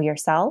to know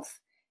yourself,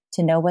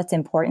 to know what's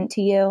important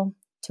to you,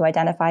 to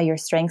identify your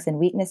strengths and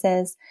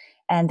weaknesses,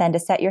 and then to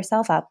set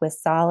yourself up with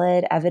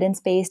solid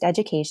evidence-based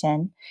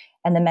education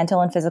and the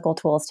mental and physical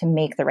tools to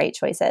make the right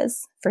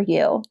choices for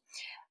you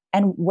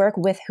and work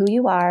with who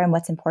you are and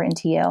what's important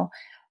to you.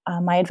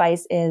 My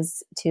advice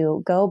is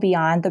to go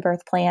beyond the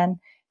birth plan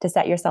to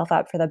set yourself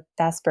up for the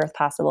best birth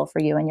possible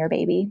for you and your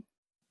baby.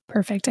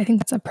 Perfect. I think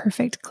that's a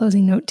perfect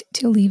closing note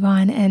to leave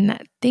on.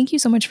 And thank you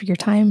so much for your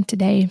time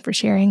today, for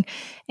sharing,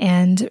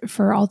 and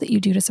for all that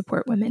you do to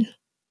support women.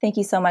 Thank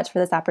you so much for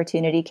this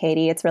opportunity,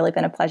 Katie. It's really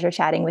been a pleasure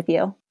chatting with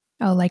you.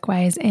 Oh,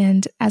 likewise.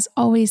 And as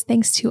always,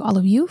 thanks to all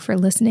of you for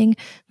listening,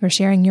 for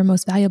sharing your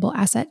most valuable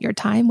asset, your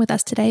time with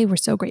us today. We're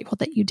so grateful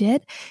that you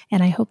did.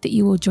 And I hope that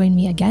you will join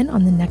me again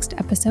on the next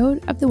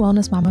episode of the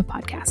Wellness Mama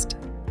podcast.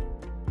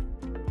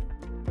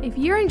 If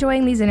you're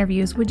enjoying these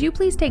interviews, would you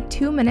please take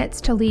 2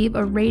 minutes to leave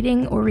a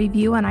rating or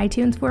review on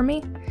iTunes for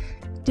me?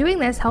 Doing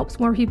this helps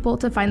more people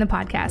to find the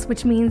podcast,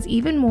 which means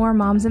even more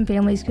moms and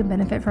families can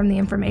benefit from the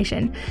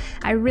information.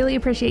 I really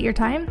appreciate your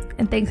time,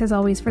 and thanks as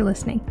always for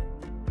listening.